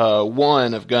episode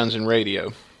 1 of Guns and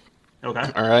Radio.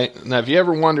 Okay. All right. Now, have you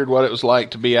ever wondered what it was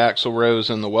like to be Axl Rose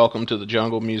in the Welcome to the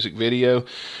Jungle music video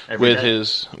with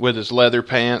his leather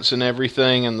pants and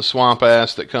everything and the swamp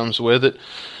ass that comes with it?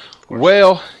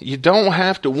 Well, you don't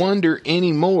have to wonder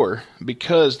anymore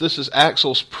because this is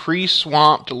Axl's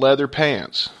pre-swamped leather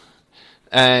pants.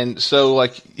 And so,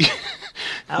 like,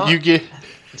 you get...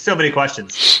 So many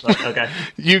questions. Okay.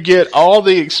 You get all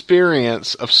the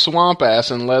experience of swamp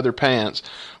ass and leather pants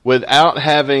without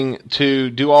having to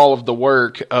do all of the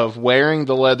work of wearing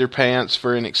the leather pants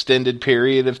for an extended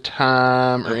period of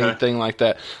time or anything like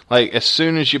that. Like, as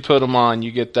soon as you put them on,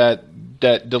 you get that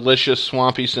delicious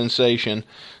swampy sensation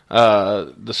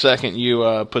the second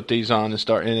you put these on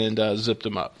and zip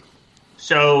them up.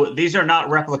 So these are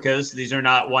not replicas. These are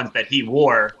not ones that he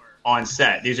wore on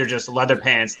set. These are just leather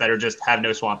pants that have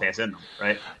no swamp ass in them,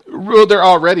 right? Well, they're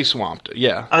already swamped.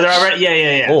 Yeah. Oh, they're already.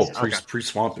 Yeah. Oh,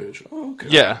 pre-swampage. Oh,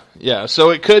 okay. Yeah.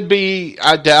 So it could be.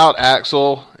 I doubt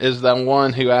Axl is the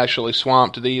one who actually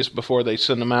swamped these before they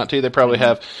send them out to you. They probably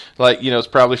have, it's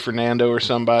probably Fernando or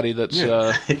somebody that's.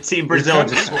 Team Brazil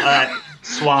just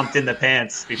swamped in the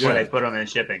pants before they put them in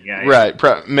shipping. Yeah. Right.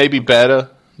 Maybe Beta,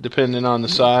 depending on the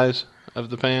size of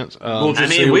the pants. We'll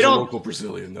just say it was a local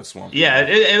Brazilian that swamped. Yeah,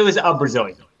 it was a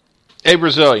Brazilian. A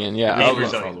Brazilian, yeah. A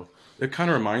Brazilian. It kind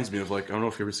of reminds me of I don't know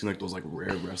if you ever seen those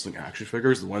rare wrestling action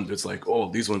figures. The one that's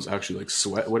these ones actually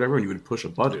sweat whatever, and you would push a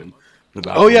button.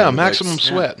 Oh yeah, maximum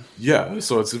sweat. Yeah,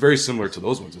 so it's very similar to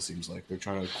those ones. It seems like they're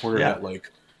trying to corner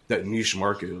that niche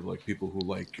market of people who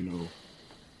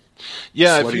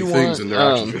Yeah, if you want,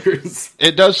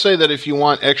 it does say that if you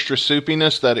want extra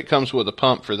soupiness, that it comes with a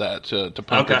pump for that to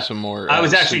pump it some more. I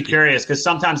was actually curious because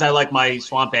sometimes I like my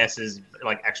swamp asses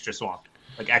extra swamp,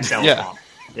 XL swamp.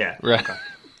 Yeah, right.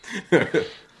 Okay.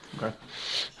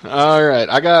 All right,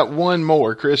 I got one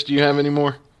more. Chris, do you have any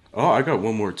more? Oh, I got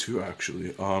one more too.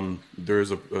 Actually,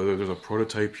 there's a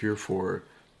prototype here for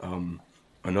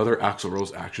another Axl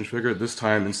Rose action figure. This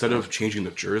time, instead of changing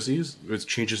the jerseys, it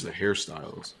changes the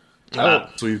hairstyles.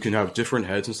 So you can have different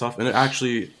heads and stuff, and it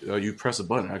actually you press a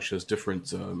button, it actually has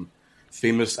different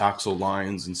famous Axl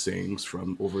lines and sayings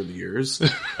from over the years.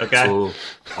 Okay. So,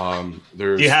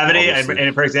 there's. Do you have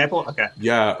any, for example? Okay.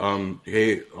 Yeah.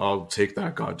 Hey, I'll take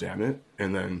that. God damn it.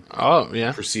 And then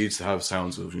proceeds to have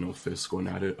sounds of fists going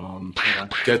at it.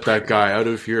 Get that guy out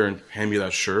of here and hand me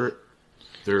that shirt.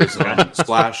 There's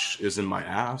Splash is in my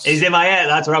ass. He's in my ass.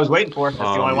 That's what I was waiting for. That's the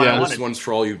only one I wanted. This one's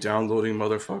for all you downloading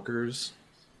motherfuckers.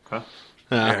 Okay.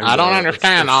 I don't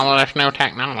understand all of this new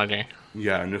technology.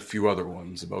 Yeah, and a few other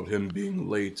ones about him being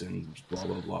late and blah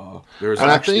blah blah. There's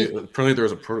apparently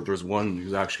there's one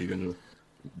who's actually going to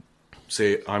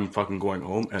say I'm fucking going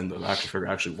home, and the action figure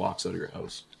actually walks out of your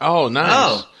house. Oh,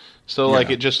 nice. So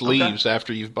it just leaves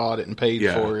after you've bought it and paid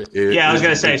for it. I was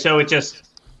going to say, so it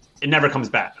never comes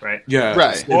back, right? Yeah,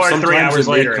 right. Or 3 hours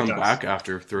later, it may come back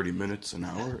after 30 minutes, an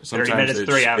hour. Sometimes 30 minutes,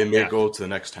 3 hours. It may go to the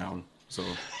next town. So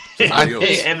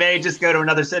it may just go to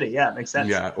another city. Yeah, makes sense.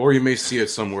 Yeah, or you may see it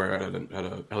somewhere at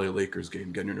a LA Lakers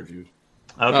game getting interviewed.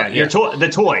 Okay,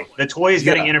 the toy is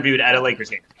getting interviewed at a Lakers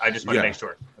game. I just want to make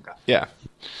sure. Okay. Yeah,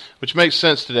 which makes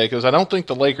sense today because I don't think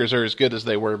the Lakers are as good as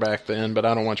they were back then. But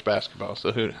I don't watch basketball,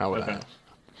 so how would I know?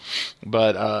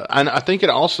 But I think it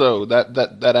also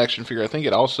that action figure. I think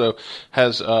it also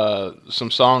has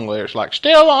some song lyrics like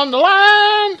 "Still on the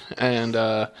Line" and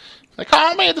 "They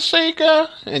Call Me the Seeker,"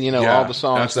 and all the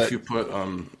songs. That's if you put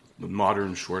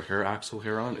modern short hair Axl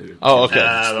hair on it.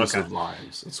 Okay.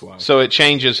 Lines. That's why. So it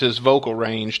changes his vocal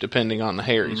range depending on the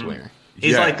hair he's wearing.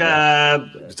 He's what's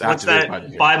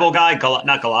that Bible guy?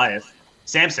 Not Goliath.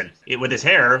 Samson. With his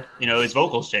hair, his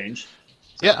vocals change.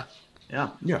 So,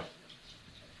 yeah.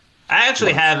 I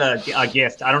actually have a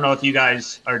gift. I don't know if you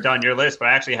guys are done your list, but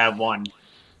I actually have one.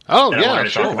 Oh, yeah,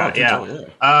 sure.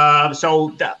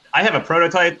 So I have a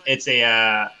prototype. It's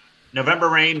a November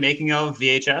Rain making of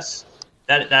VHS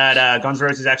that Guns N'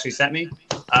 Roses actually sent me.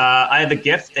 I have a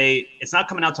gift. It's not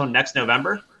coming out till next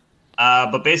November,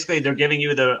 but basically they're giving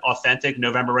you the authentic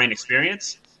November Rain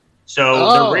experience.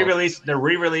 So they're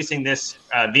re-releasing this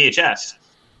VHS.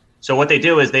 So what they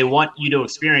do is they want you to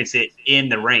experience it in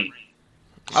the rain.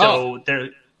 So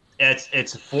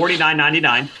it's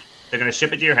 $49.99. They're going to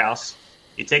ship it to your house.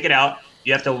 You take it out.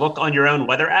 You have to look on your own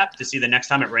weather app to see the next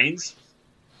time it rains,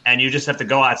 and you just have to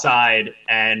go outside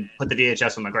and put the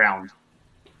VHS on the ground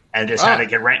and just have it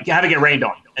get rained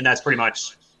on. And that's pretty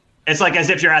much. It's like as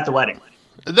if you're at the wedding.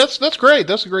 That's great.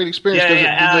 That's a great experience.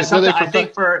 I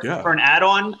think for an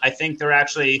add-on, I think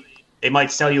they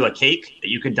might sell you a cake that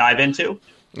you can dive into.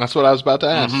 That's what I was about to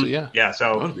ask. Mm-hmm. So, yeah.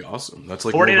 So that'd be awesome. That's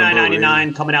like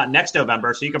 $49.99 coming out next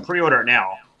November, so you can pre-order it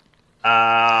now.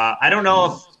 I don't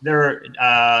know if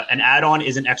an add-on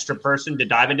is an extra person to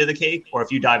dive into the cake, or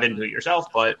if you dive into it yourself.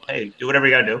 But hey, do whatever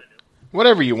you got to do.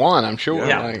 Whatever you want, I'm sure.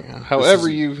 Yeah. However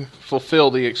you fulfill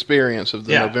the experience of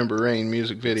the November Rain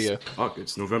music video. Fuck,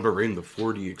 it's November Rain, the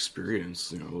 4D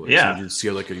experience. You see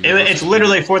it's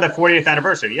literally for the 40th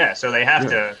anniversary. Yeah, so they have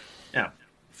to. Yeah.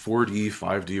 4D,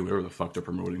 5D, whatever the fuck they're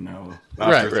promoting now.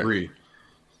 After 3.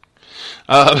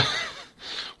 Well,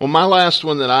 my last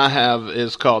one that I have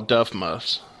is called Duff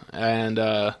Muffs. And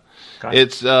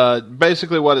it's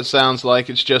basically what it sounds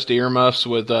like. It's just earmuffs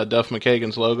with Duff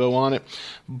McKagan's logo on it.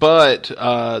 But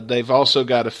they've also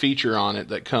got a feature on it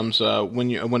that comes when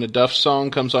a Duff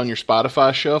song comes on your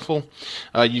Spotify shuffle.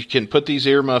 You can put these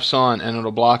earmuffs on, and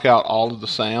it'll block out all of the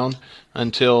sound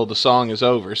until the song is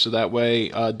over. So that way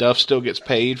Duff still gets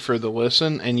paid for the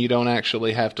listen, and you don't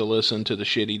actually have to listen to the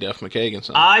shitty Duff McKagan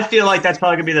song. I feel like that's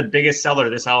probably going to be the biggest seller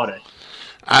this holiday.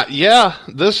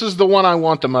 This is the one I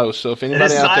want the most. So if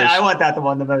anybody out there, I want that the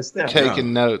one the most. Yeah.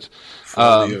 Taking notes.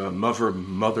 For the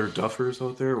mother duffers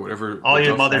out there, whatever. All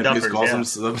you mother duffers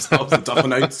calls themselves the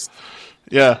Duffinites.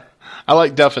 Yeah, I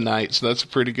like Duffinites. That's a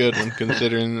pretty good one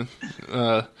considering.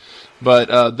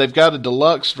 But they've got a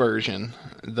deluxe version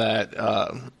that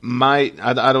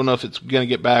I don't know if it's going to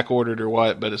get back ordered or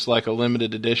what, but it's like a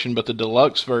limited edition. But the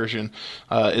deluxe version,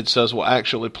 it says, will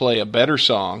actually play a better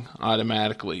song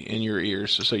automatically in your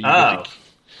ears. So you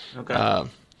okay.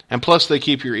 And plus they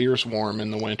keep your ears warm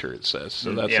in the winter, it says.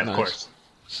 So that's a nice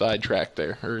sidetrack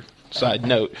there, or side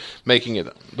note, making it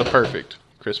the perfect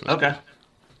Christmas. Okay.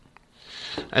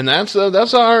 And that's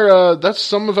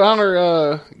some of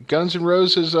our Guns N'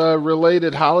 Roses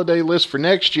related holiday list for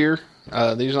next year.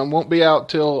 These won't be out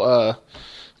till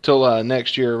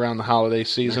next year around the holiday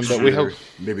season, but we hope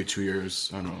maybe 2 years.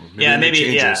 I don't know.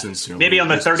 Maybe on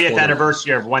the 30th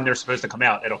anniversary of when they're supposed to come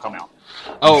out, it'll come out.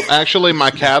 Oh, actually,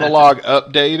 my catalog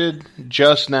updated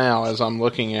just now as I'm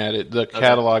looking at it. The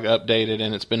catalog updated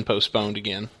and it's been postponed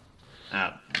again.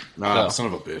 Son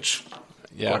of a bitch.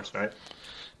 Yeah. Of course, right?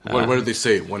 What did they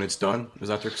say? When it's done? Is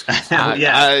that their excuse?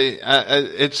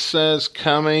 It says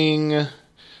coming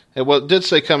It did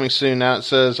say coming soon. Now it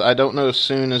says, I don't know if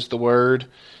soon is the word,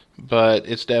 but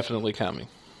it's definitely coming.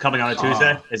 Coming on a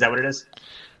Tuesday? Is that what it is?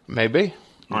 Maybe.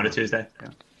 On a Tuesday? Yeah.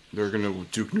 They're going to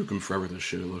Duke Nukem Forever this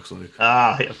shit, it looks like.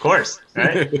 Of course.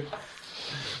 Right?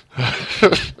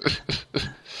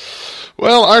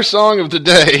 Well, our song of the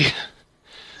day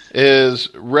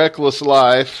is Reckless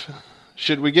Life.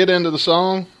 Should we get into the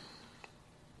song?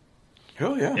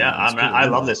 Hell yeah. Yeah, I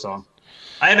love this song.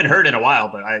 I haven't heard it in a while,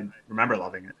 but I remember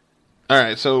loving it. All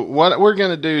right, so what we're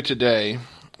going to do today,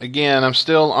 again, I'm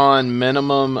still on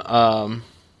minimum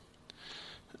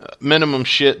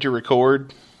shit to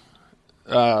record,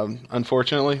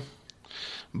 unfortunately.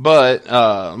 But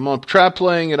I'm going to try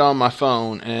playing it on my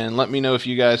phone, and let me know if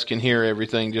you guys can hear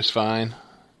everything just fine.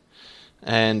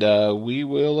 And we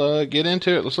will get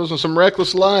into it. Let's listen to some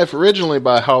Reckless Life, originally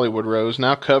by Hollywood Rose,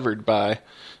 now covered by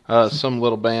some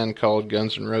little band called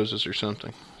Guns N' Roses or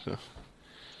something. So,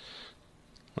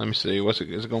 let me see. Is it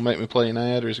going to make me play an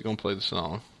ad, or is it going to play the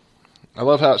song? I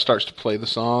love how it starts to play the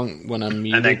song when I'm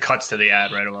muted. And then cuts to the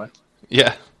ad right away.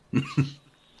 Yeah.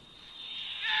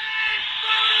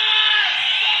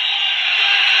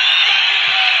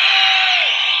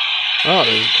 Oh,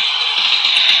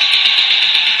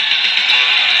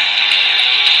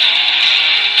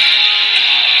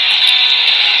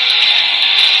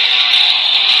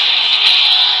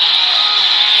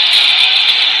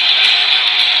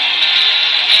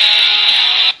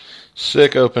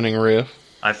 sick opening riff.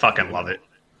 I fucking love it.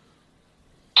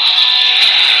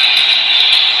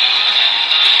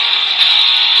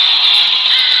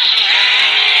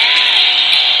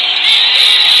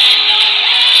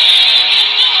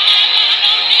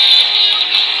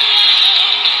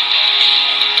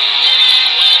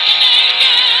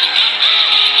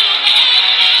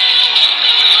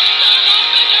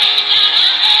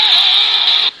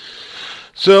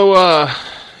 So,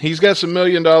 he's got some $1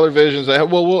 million visions.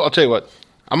 Well, I'll tell you what.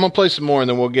 I'm going to play some more, and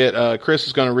then we'll get... Chris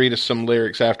is going to read us some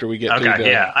lyrics after we get through the...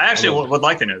 Yeah. I actually would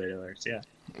like to know the lyrics, yeah.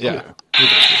 Yeah.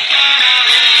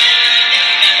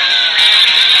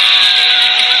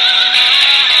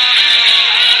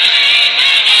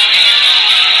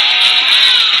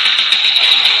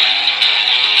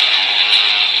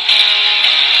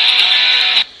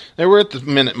 Hey, we're at the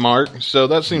minute mark, so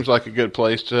that seems like a good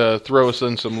place to throw us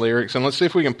in some lyrics, and let's see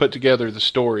if we can put together the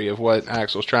story of what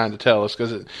Axl's trying to tell us,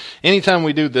 because anytime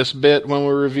we do this bit when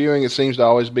we're reviewing, it seems to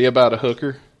always be about a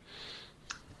hooker.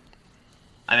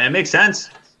 I mean, it makes sense.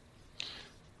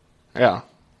 Yeah.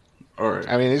 All right.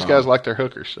 I mean, these guys like their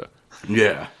hookers, so.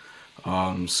 Yeah.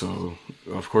 So,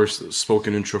 of course, the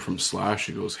spoken intro from Slash,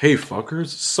 he goes, "Hey, fuckers,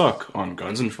 suck on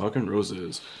Guns N' fucking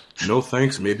Roses. No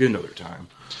thanks, maybe another time."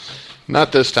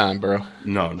 Not this time, bro.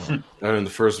 No. And in the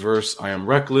first verse, "I am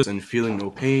reckless and feeling no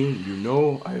pain. You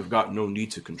know I have got no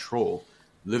need to control.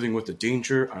 Living with the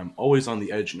danger, I'm always on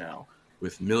the edge now.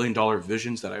 With $1 million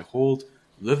visions that I hold.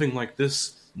 Living like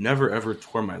this never ever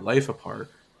tore my life apart.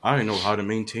 I know how to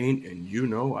maintain, and you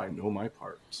know I know my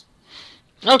parts."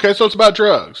 Okay, so it's about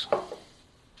drugs.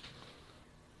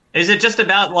 Is it just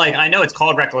about, like, I know it's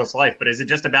called Reckless Life, but is it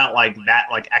just about, like, that,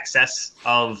 like, excess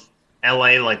of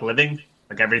LA, like, living?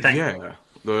 Like, everything? Yeah.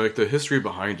 The history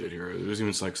behind it here. There's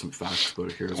even, like, some facts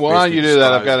about it here. It's while you do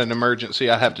that, I've described- got an emergency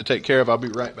I have to take care of. I'll be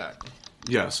right back.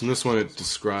 Yes, in this one it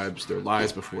describes their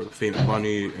lives before the fame and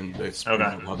money, and it's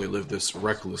how they live this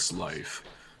reckless life.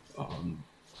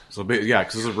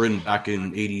 Because this was written back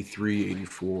in 83,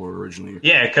 84 originally.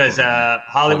 Yeah, because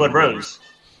Hollywood Rose.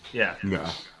 Yeah. Yeah,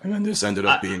 and then this ended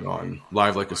up being on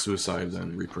Live Like a Suicide,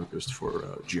 then repurposed for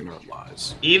GNR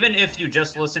Lies. Even if you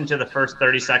just listen to the first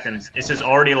 30 seconds, this is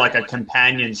already like a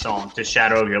companion song to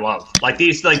Shadow of Your Love. Like,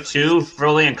 these like two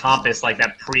fully encompass like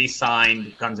that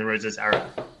pre-signed Guns N' Roses era.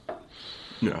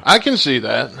 Yeah, I can see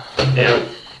that. Yeah.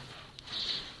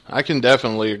 I can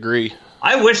definitely agree.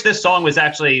 I wish this song was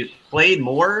actually played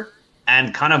more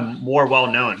and kind of more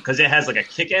well-known, because it has like a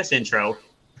kick-ass intro.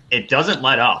 It doesn't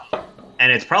let up.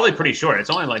 And it's probably pretty short.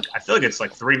 It's only like, I feel like it's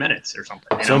like 3 minutes or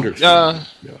something. it's under. It's about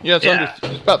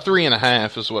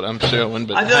 3.5 is what I'm showing.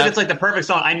 But I feel like it's like the perfect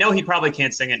song. I know he probably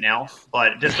can't sing it now,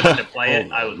 but just for him to play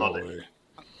it, I would love it.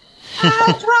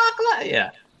 Yeah.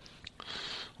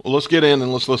 Well, let's get in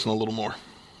and let's listen a little more.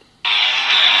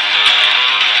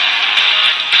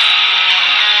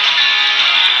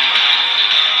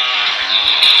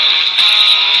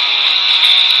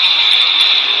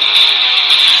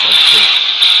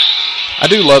 I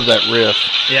do love that riff.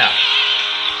 Yeah.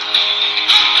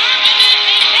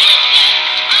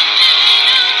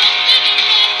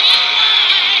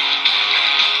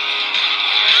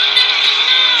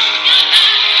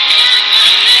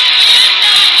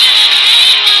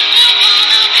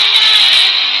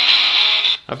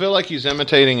 like he's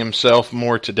imitating himself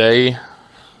more today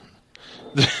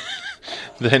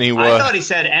than he was. I thought he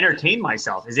said entertain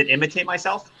myself. Is it imitate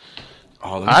myself?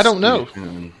 Oh, I don't know.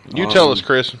 You tell us,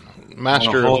 Chris.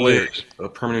 Master of lyrics. A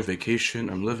permanent vacation.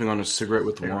 I'm living on a cigarette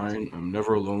with wine. I'm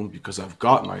never alone because I've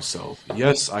got myself.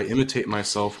 Yes, I imitate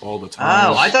myself all the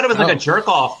time. Oh, I thought it was like a jerk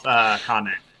off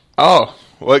comment. Oh,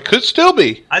 well, it could still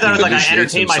be. I thought it was like I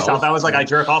entertain myself. I was like I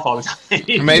jerk off all the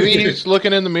time. Maybe he's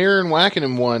looking in the mirror and whacking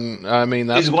him one. I mean,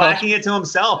 that's he's whacking it to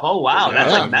himself. Oh wow,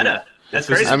 that's like meta. That's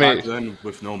crazy. I mean, then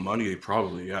with no money,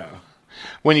 probably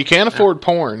when you can't afford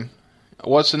porn,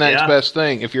 what's the next best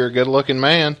thing? If you're a good-looking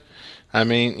man, I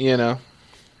mean, you know.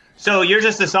 So your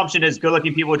just assumption is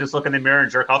good-looking people just look in the mirror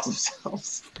and jerk off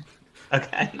themselves.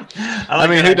 Okay. I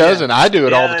mean, who doesn't? I do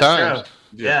it all the time. True.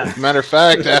 Yeah. Matter of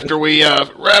fact, after we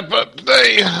wrap up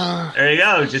today, there you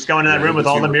go. Just go into that room with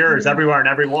all the mirrors everywhere and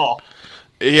every wall.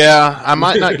 Yeah, I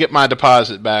might not get my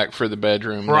deposit back for the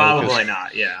bedroom. Probably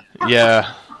not. Yeah.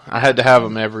 Yeah. I had to have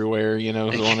them everywhere, you know,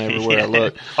 on everywhere I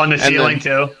look. On the ceiling,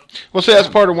 too. Well, see, that's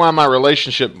part of why my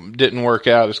relationship didn't work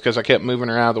out, is because I kept moving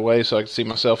her out of the way so I could see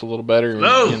myself a little better. And, you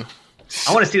know.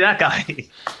 I want to see that guy.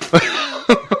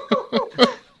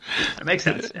 That makes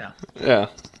sense, yeah. Yeah.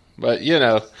 But, you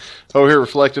know, over here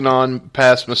reflecting on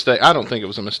past mistake. I don't think it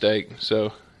was a mistake.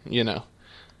 So, you know,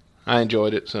 I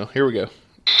enjoyed it. So, here we go.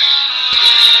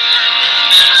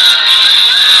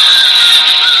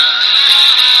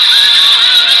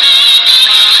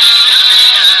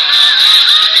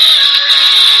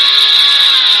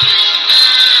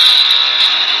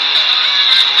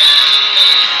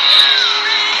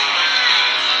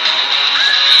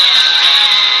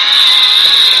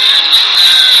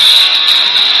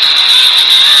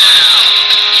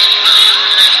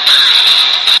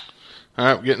 All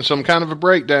right, we're getting some kind of a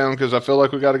breakdown because I feel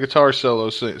like we got a guitar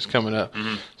solo coming up.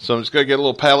 Mm-hmm. So I'm just going to get a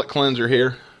little palate cleanser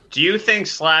here. Do you think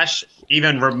Slash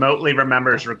even remotely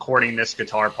remembers recording this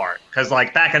guitar part? Because,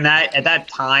 like, back in at that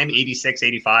time, 86,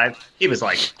 85, he was,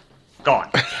 like,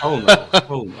 gone. Oh,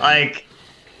 no. Like,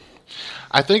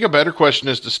 I think a better question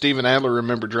is, does Steven Adler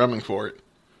remember drumming for it?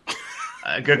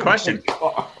 Good question.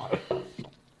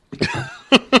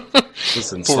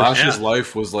 Listen, Slash's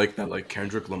life was like that, like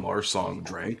Kendrick Lamar song,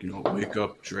 Drank. You know, wake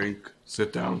up, drink,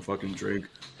 sit down, fucking drink,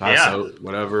 pass out,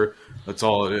 whatever. That's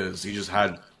all it is. He just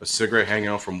had a cigarette hanging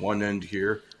out from one end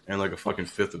here and like a fucking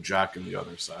fifth of Jack in the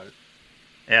other side.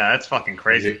 Yeah, that's fucking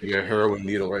crazy. You get a heroin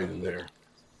needle right in there.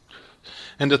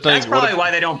 And to think, that's probably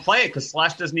why they don't play it, because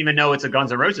Slash doesn't even know it's a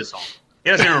Guns N' Roses song.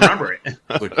 He doesn't even remember it.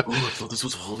 Like, oh, I thought this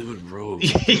was Hollywood Rose.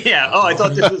 Yeah. Oh, I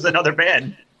thought this was another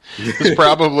band. This is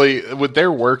probably, with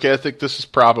their work ethic, this is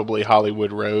probably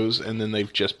Hollywood Rose, and then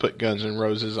they've just put Guns N'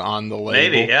 Roses on the label.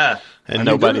 Maybe, yeah. And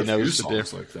nobody knows the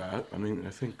difference. Like that. I mean, I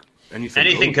think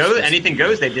anything goes.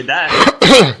 They did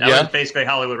that. That was basically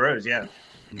Hollywood Rose. Yeah.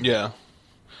 Yeah.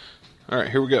 All right,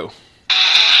 here we go.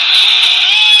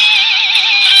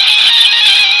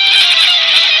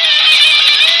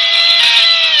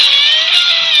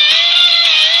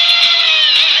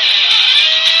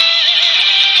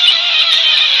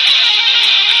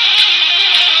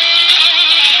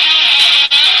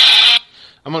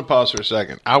 I'm going to pause for a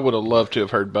second. I would have loved to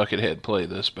have heard Buckethead play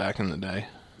this back in the day.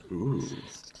 Ooh.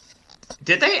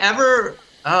 Did they ever...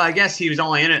 I guess he was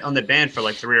only in it on the band for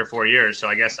like 3 or 4 years, so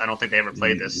I guess I don't think they ever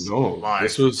played this live.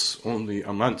 This was only...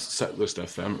 I'm on Setlist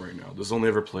FM right now. This only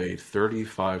ever played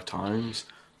 35 times.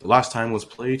 The last time was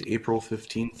played April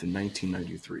 15th in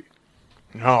 1993.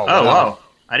 Oh, wow.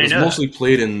 I didn't know It was mostly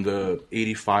played in the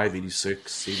 85,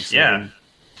 86, 87. Yeah.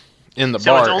 In the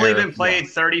so bar it's only era. been played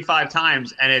 35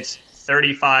 times, and it's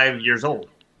 35 years old.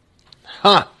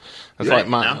 Huh. That's like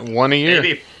one a year.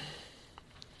 Maybe.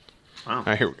 Wow. All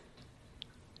right, here we go.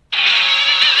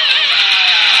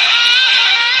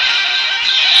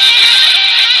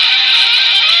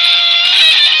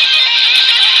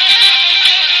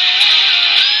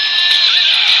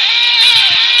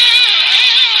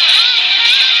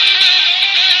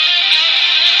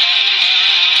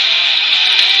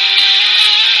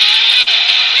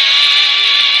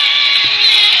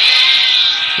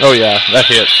 Oh, yeah, that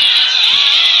hit.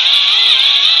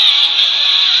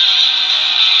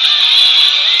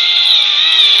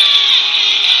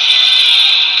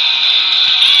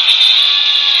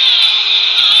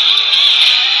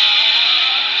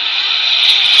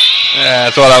 Yeah,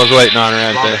 that's what I was waiting on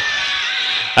right there.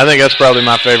 I think that's probably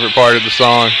my favorite part of the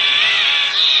song.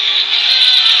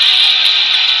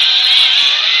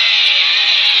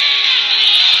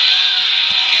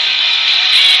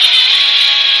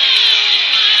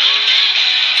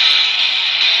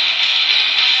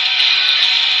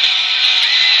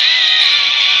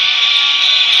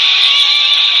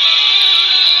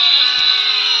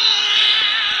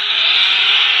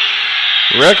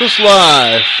 Reckless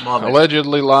Live. Love it.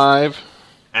 Allegedly live.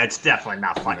 It's definitely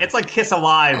not fun. It's like Kiss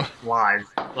Alive live.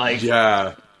 Like,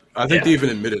 Yeah. I think Yeah. they even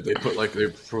admitted they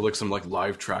put some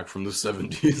live track from the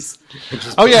 70s.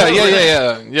 Oh yeah.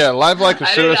 Live Like a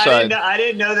Suicide. I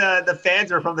didn't know the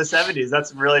fans were from the 70s.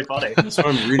 That's really funny. So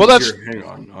I'm reading Well, that's- here.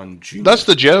 Hang on Genius. That's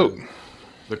the joke.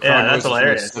 The Yeah, crowd that's noise from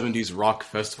hilarious. a 70s rock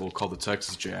festival called the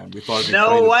Texas Jam. We thought it'd be No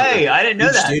funny to way. put a I didn't know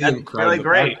huge that. stadium That's crowd really in the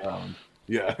great. background.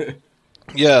 Yeah.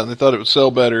 Yeah, they thought it would sell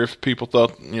better if people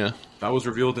thought. Yeah. That was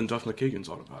revealed in Duff McKagan's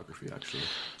autobiography, actually.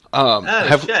 Oh,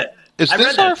 shit. Is I this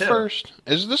read that our too. first?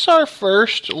 Is this our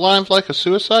first Live Like a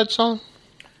Suicide song?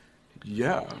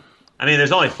 Yeah. I mean,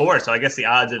 there's only 4, so I guess the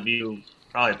odds of you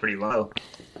probably pretty low.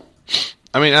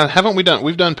 I mean, haven't we done?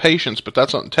 We've done Patience, but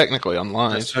that's technically on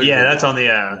Live. Yeah, that's on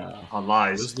the on This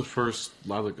Lies. is the first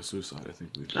Live Like a Suicide, I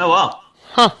think we've done. Oh well.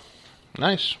 Huh.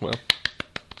 Nice. Well,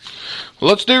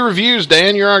 let's do reviews.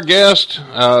 Dan, you're our guest.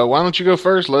 Why don't you go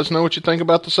first? Let us know what you think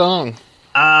about the song.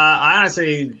 I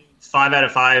honestly 5 out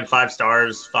of 5, 5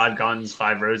 stars, 5 guns,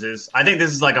 5 roses. I think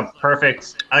this is like a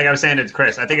perfect. I think I was saying it to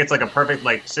Chris. I think it's like a perfect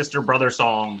like sister brother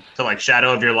song to like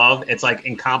Shadow of Your Love. It's like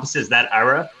encompasses that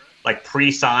era, like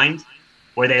pre-signed,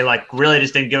 where they like really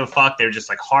just didn't give a fuck. They were just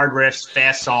like hard riffs,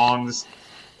 fast songs,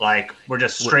 like we're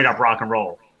just straight up rock and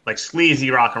roll, like sleazy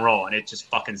rock and roll, and it just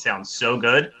fucking sounds so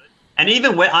good. And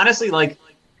even with honestly, like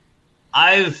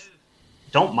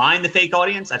don't mind the fake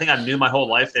audience. I think I knew my whole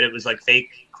life that it was like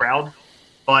fake crowd,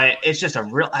 but it's just a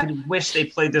real. I wish they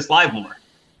played this live more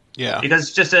Yeah. because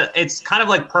it's just it's kind of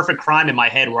like Perfect Crime in my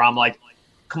head where I'm like,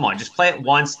 come on, just play it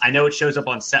once. I know it shows up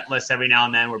on set lists every now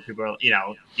and then where people are,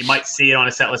 you might see it on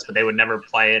a set list, but they would never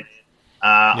play it.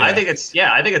 I think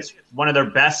it's one of their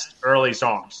best early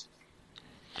songs.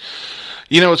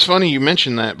 It's funny you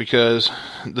mentioned that because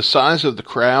the size of the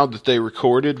crowd that they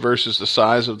recorded versus the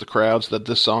size of the crowds that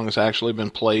this song has actually been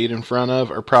played in front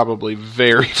of are probably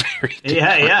very, very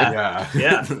different.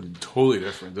 Yeah. Totally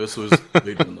different. This was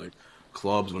they did like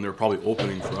clubs when they were probably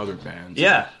opening for other bands.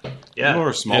 Yeah.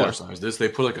 Or smaller size. This they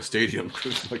put like a stadium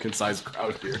like inside the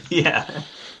crowd here. Yeah.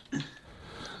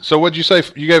 So what'd you say?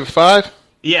 You gave it 5?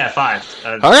 Yeah, 5.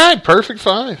 All right, perfect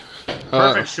 5.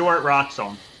 Perfect short rock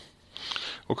song.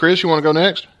 Well, Chris, you want to go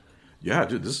next? Yeah,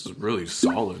 dude, this is really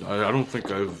solid. I don't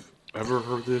think I've ever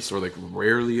heard this or like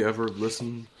rarely ever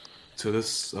listened to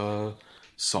this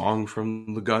song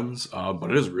from the Guns,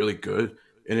 but it is really good.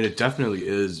 And it definitely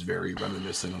is very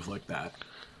reminiscent of like that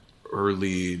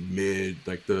early, mid,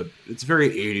 it's very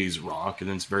 80s rock,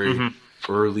 and it's very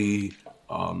early,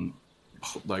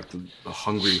 like the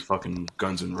hungry fucking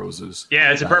Guns N' Roses.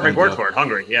 Yeah, it's a perfect word for it,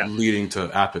 hungry, yeah. Leading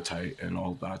to Appetite and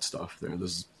all that stuff there.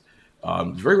 This is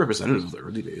very representative of the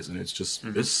early days, and it's just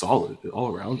it's solid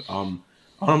all around.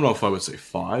 I don't know if I would say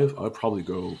 5. I'd probably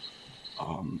go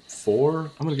 4.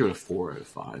 I'm going to give it a 4 out of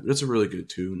 5. It's a really good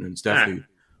tune, and it's definitely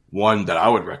one that I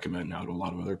would recommend now to a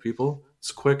lot of other people.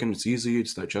 It's quick and it's easy.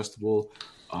 It's digestible.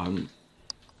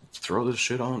 Throw this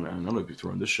shit on, man. I'm going to be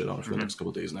throwing this shit on for the next couple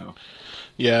of days now.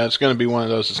 Yeah, it's going to be one of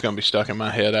those that's going to be stuck in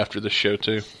my head after this show,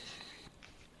 too.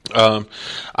 I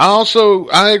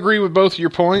agree with both of your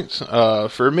points.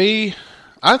 For me,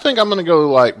 I think I'm going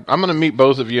to meet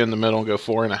both of you in the middle and go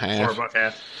 4.5.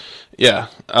 4.5. Yeah.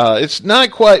 It's not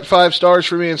quite 5 stars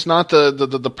for me. It's not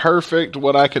the perfect,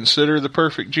 what I consider the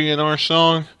perfect GNR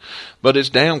song, but it's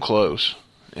damn close.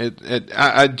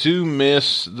 I do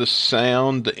miss the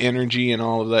sound, the energy, and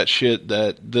all of that shit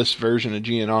that this version of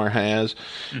GNR has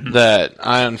that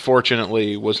I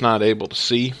unfortunately was not able to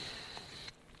see.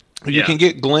 You can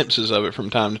get glimpses of it from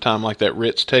time to time, like that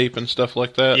Ritz tape and stuff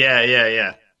like that.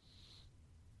 Yeah.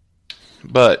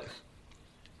 But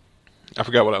I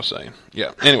forgot what I was saying.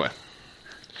 Yeah. Anyway,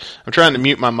 I'm trying to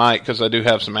mute my mic because I do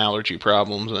have some allergy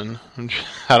problems, and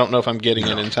I don't know if I'm getting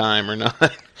it in time or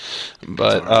not.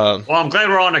 But well, I'm glad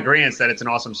we're all in agreement that it's an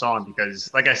awesome song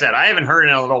because, like I said, I haven't heard it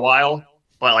in a little while,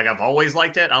 but like I've always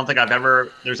liked it. I don't think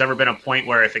there's ever been a point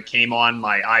where if it came on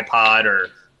my iPod or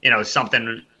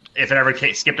something. If it ever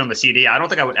skipped on the CD, I don't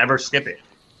think I would ever skip it.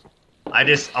 I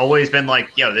just always been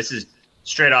like, this is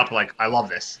straight up like, I love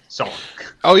this song.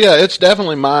 Oh yeah, it's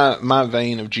definitely my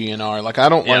vein of GNR. Like I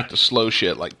don't like the slow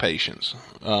shit like Patience.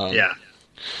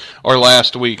 Or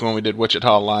last week when we did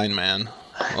Wichita Lineman.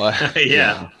 Like,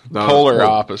 polar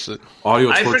opposite. Audio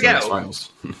I torture forget.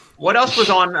 finals. What else was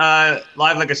on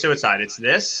Live Like a Suicide? It's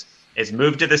this. It's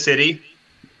Moved to the City.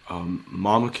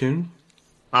 Mama Kin.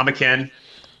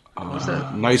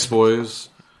 Nice Boys.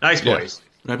 Nice Boys.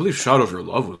 And I believe Shadow of Your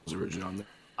Love was originally on there.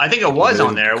 I think it was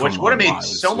on there, which would have made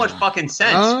so much fucking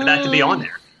sense for that to be on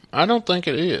there. I don't think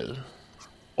it is.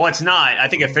 Well, it's not. I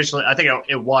think officially,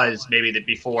 it was maybe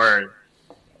before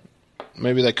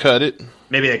Maybe they cut it.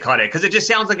 Maybe they cut it because it just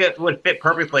sounds like it would fit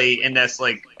perfectly in this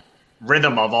like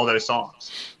rhythm of all those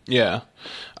songs. Yeah.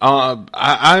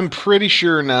 I'm pretty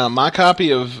sure now my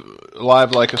copy of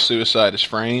Live Like a Suicide is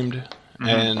framed.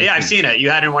 And yeah, I've seen it. You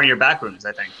had it in one of your back rooms,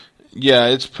 I think. Yeah,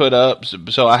 it's put up,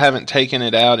 so I haven't taken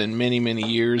it out in many, many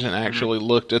years and actually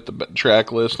looked at the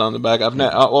track list on the back.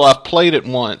 I've played it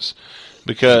once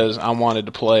because I wanted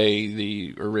to play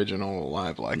the original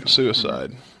Live Like a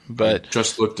Suicide. But I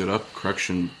just looked it up.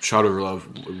 Correction, Shout Over Love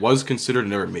was considered and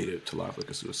never made it to Live Like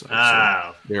a Suicide.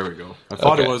 So there we go. I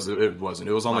thought it was. It wasn't.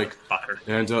 It was on like.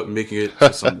 It ended up making it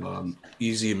to some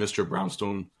easy Mr.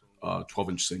 Brownstone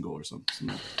 12-inch single or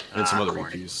something, and some other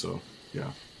EPs. So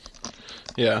yeah.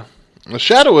 Yeah. The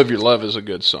Shadow of Your Love is a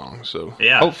good song, so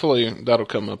yeah. Hopefully that'll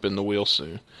come up in the wheel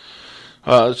soon.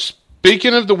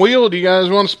 Speaking of the wheel, do you guys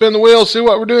want to spin the wheel, see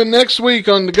what we're doing next week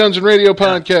on the Guns and Radio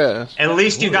podcast? At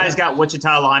least you guys got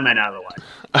Wichita Lineman out of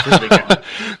the way.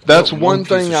 That's one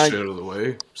thing I shit out of the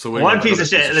way. So one piece of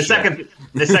shit.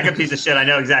 The second piece of shit, I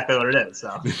know exactly what it is.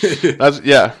 So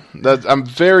I'm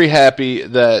very happy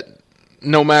that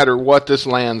no matter what this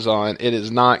lands on, it is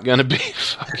not going to be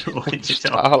fucking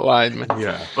Wichita Lineman.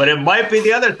 Yeah, but it might be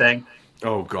the other thing.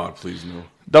 Oh God, please no!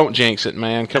 Don't jinx it,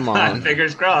 man. Come on.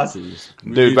 Fingers crossed,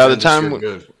 dude. By the time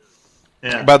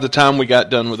we got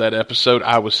done with that episode,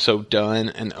 I was so done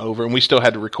and over, and we still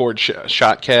had to record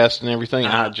shotcast and everything.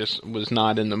 I just was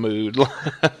not in the mood,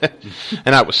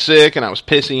 and I was sick and I was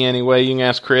pissy anyway. You can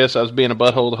ask Chris. I was being a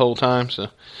butthole the whole time. So.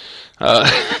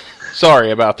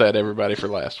 Sorry about that, everybody, for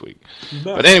last week.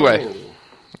 But anyway,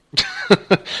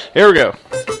 here we go.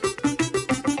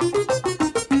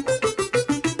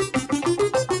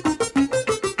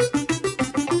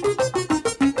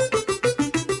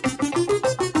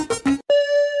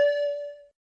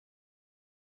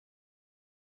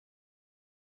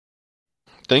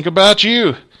 Think About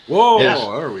You.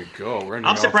 Whoa, there we go.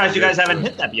 I'm surprised you guys haven't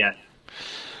hit that yet.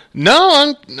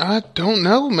 No, I don't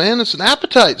know, man. It's an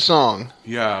Appetite song.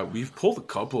 Yeah, we've pulled a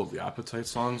couple of the Appetite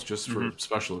songs just for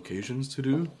special occasions to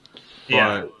do.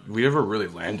 Yeah. But we never really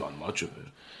land on much of it.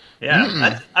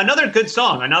 Yeah. Another good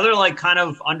song. Another, like, kind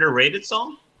of underrated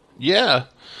song. Yeah.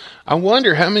 I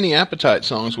wonder how many Appetite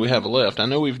songs we have left. I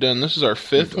know this is our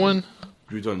fifth one.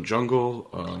 We've done Jungle.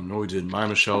 No, we did My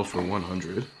Michelle for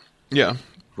 100. Yeah.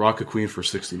 Rocket Queen for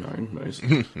 69. Nice.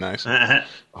 Nice.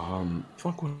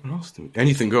 Fuck, what else did we...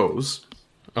 Anything Goes.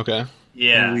 Okay.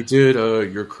 Yeah. And we did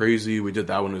You're Crazy. We did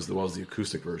that one as well as the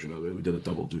acoustic version of it. We did a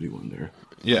double duty one there.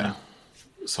 Yeah.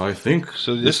 So I think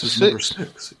this is number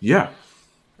 6. Yeah.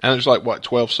 And there's like, what,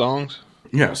 12 songs?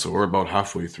 Yeah, so we're about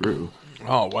halfway through.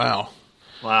 Oh, wow.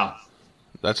 Wow.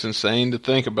 That's insane to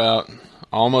think about.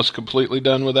 Almost completely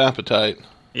done with Appetite.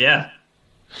 Yeah.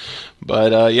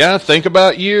 But, Think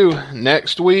About You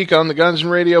next week on the Guns and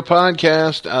Radio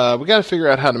podcast. We got to figure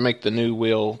out how to make the new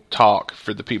wheel talk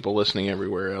for the people listening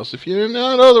everywhere else. If you're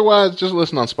not otherwise, just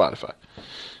listen on Spotify.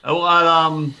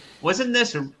 Oh, wasn't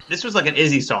this was like an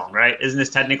Izzy song, right? Isn't this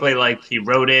technically like he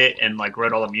wrote it and like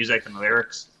wrote all the music and the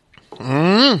lyrics?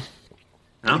 No?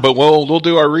 But we'll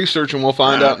do our research and we'll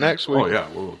find out next week. Oh, yeah,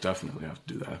 we'll definitely have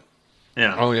to do that.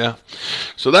 Yeah. Oh, yeah.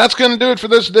 So that's going to do it for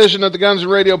this edition of the Guns N'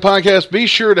 Radio podcast. Be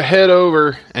sure to head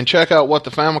over and check out What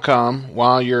the Famicom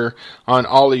while you're on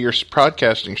all of your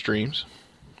podcasting streams.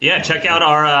 Yeah, check out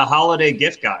our holiday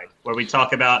gift guide where we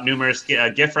talk about numerous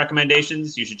gift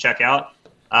recommendations you should check out.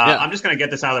 I'm just going to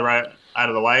get this out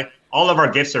of the way. All of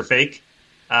our gifts are fake,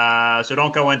 so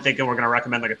don't go in thinking we're going to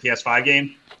recommend like a PS5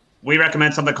 game. We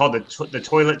recommend something called the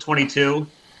Toilet 22.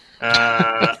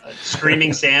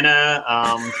 Screaming Santa.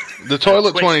 The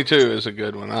Toilet 22 is a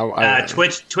good one.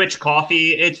 Twitch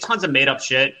Coffee. It's tons of made up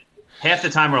shit. Half the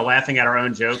time we're laughing at our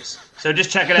own jokes. So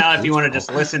just check it out if you want to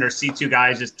just listen or see two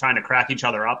guys just trying to crack each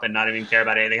other up and not even care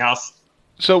about anything else.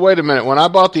 So wait a minute. When I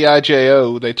bought the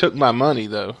IJO, they took my money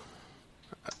though.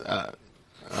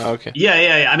 Okay.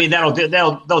 Yeah. I mean they'll do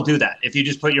that. If you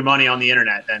just put your money on the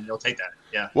internet, then they'll take that.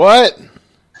 Yeah. What?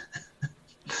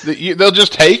 They'll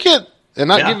just take it? And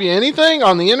not give you anything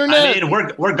on the internet? I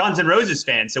mean, we're Guns N' Roses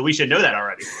fans, so we should know that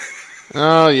already.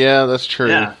 Oh, yeah, that's true.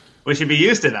 Yeah, we should be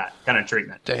used to that kind of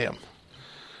treatment. Damn.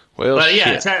 Well, but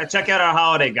yeah, check out our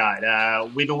holiday guide.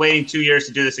 We've been waiting 2 years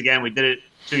to do this again. We did it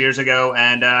 2 years ago,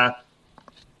 and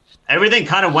everything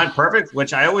kind of went perfect,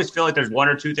 which I always feel like there's one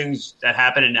or two things that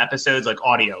happen in episodes, like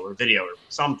audio or video or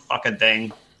some fucking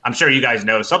thing. I'm sure you guys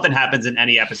know something happens in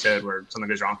any episode where something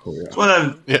goes wrong. Oh, yeah. It's one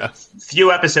of the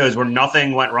few episodes where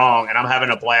nothing went wrong, and I'm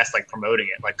having a blast like promoting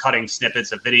it, like cutting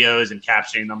snippets of videos and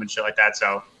captioning them and shit like that.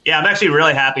 So yeah, I'm actually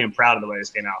really happy and proud of the way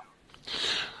this came out.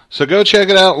 So go check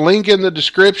it out. Link in the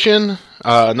description.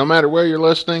 no matter where you're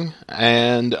listening.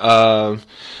 And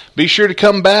be sure to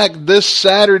come back this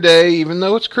Saturday, even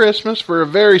though it's Christmas, for a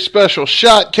very special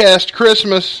Shotcast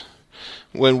Christmas,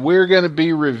 when we're going to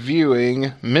be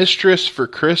reviewing Mistress for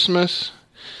Christmas.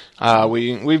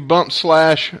 We've bumped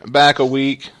Slash back a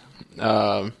week,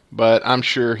 but I'm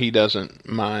sure he doesn't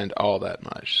mind all that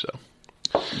much. So,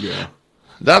 yeah.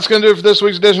 That's going to do it for this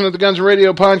week's edition of the Guns and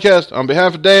Radio podcast. On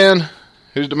behalf of Dan,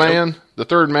 who's the man, the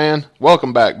third man,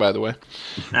 welcome back, by the way.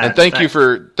 And thank you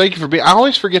for being. I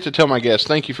always forget to tell my guests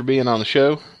thank you for being on the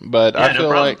show, but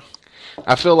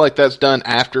I feel like that's done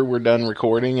after we're done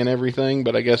recording and everything.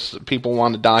 But I guess people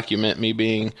want to document me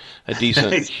being a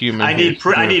decent human. I need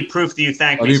proof that you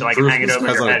thank me so I can hang it over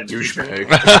your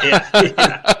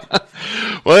head.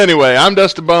 Well, anyway, I'm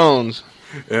Dustin Bones.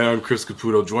 And I'm Chris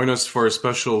Caputo. Join us for a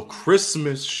special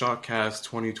Christmas Shotcast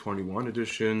 2021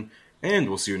 edition. And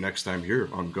we'll see you next time here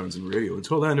on Guns and Radio.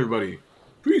 Until then, everybody,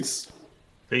 peace.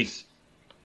 Peace.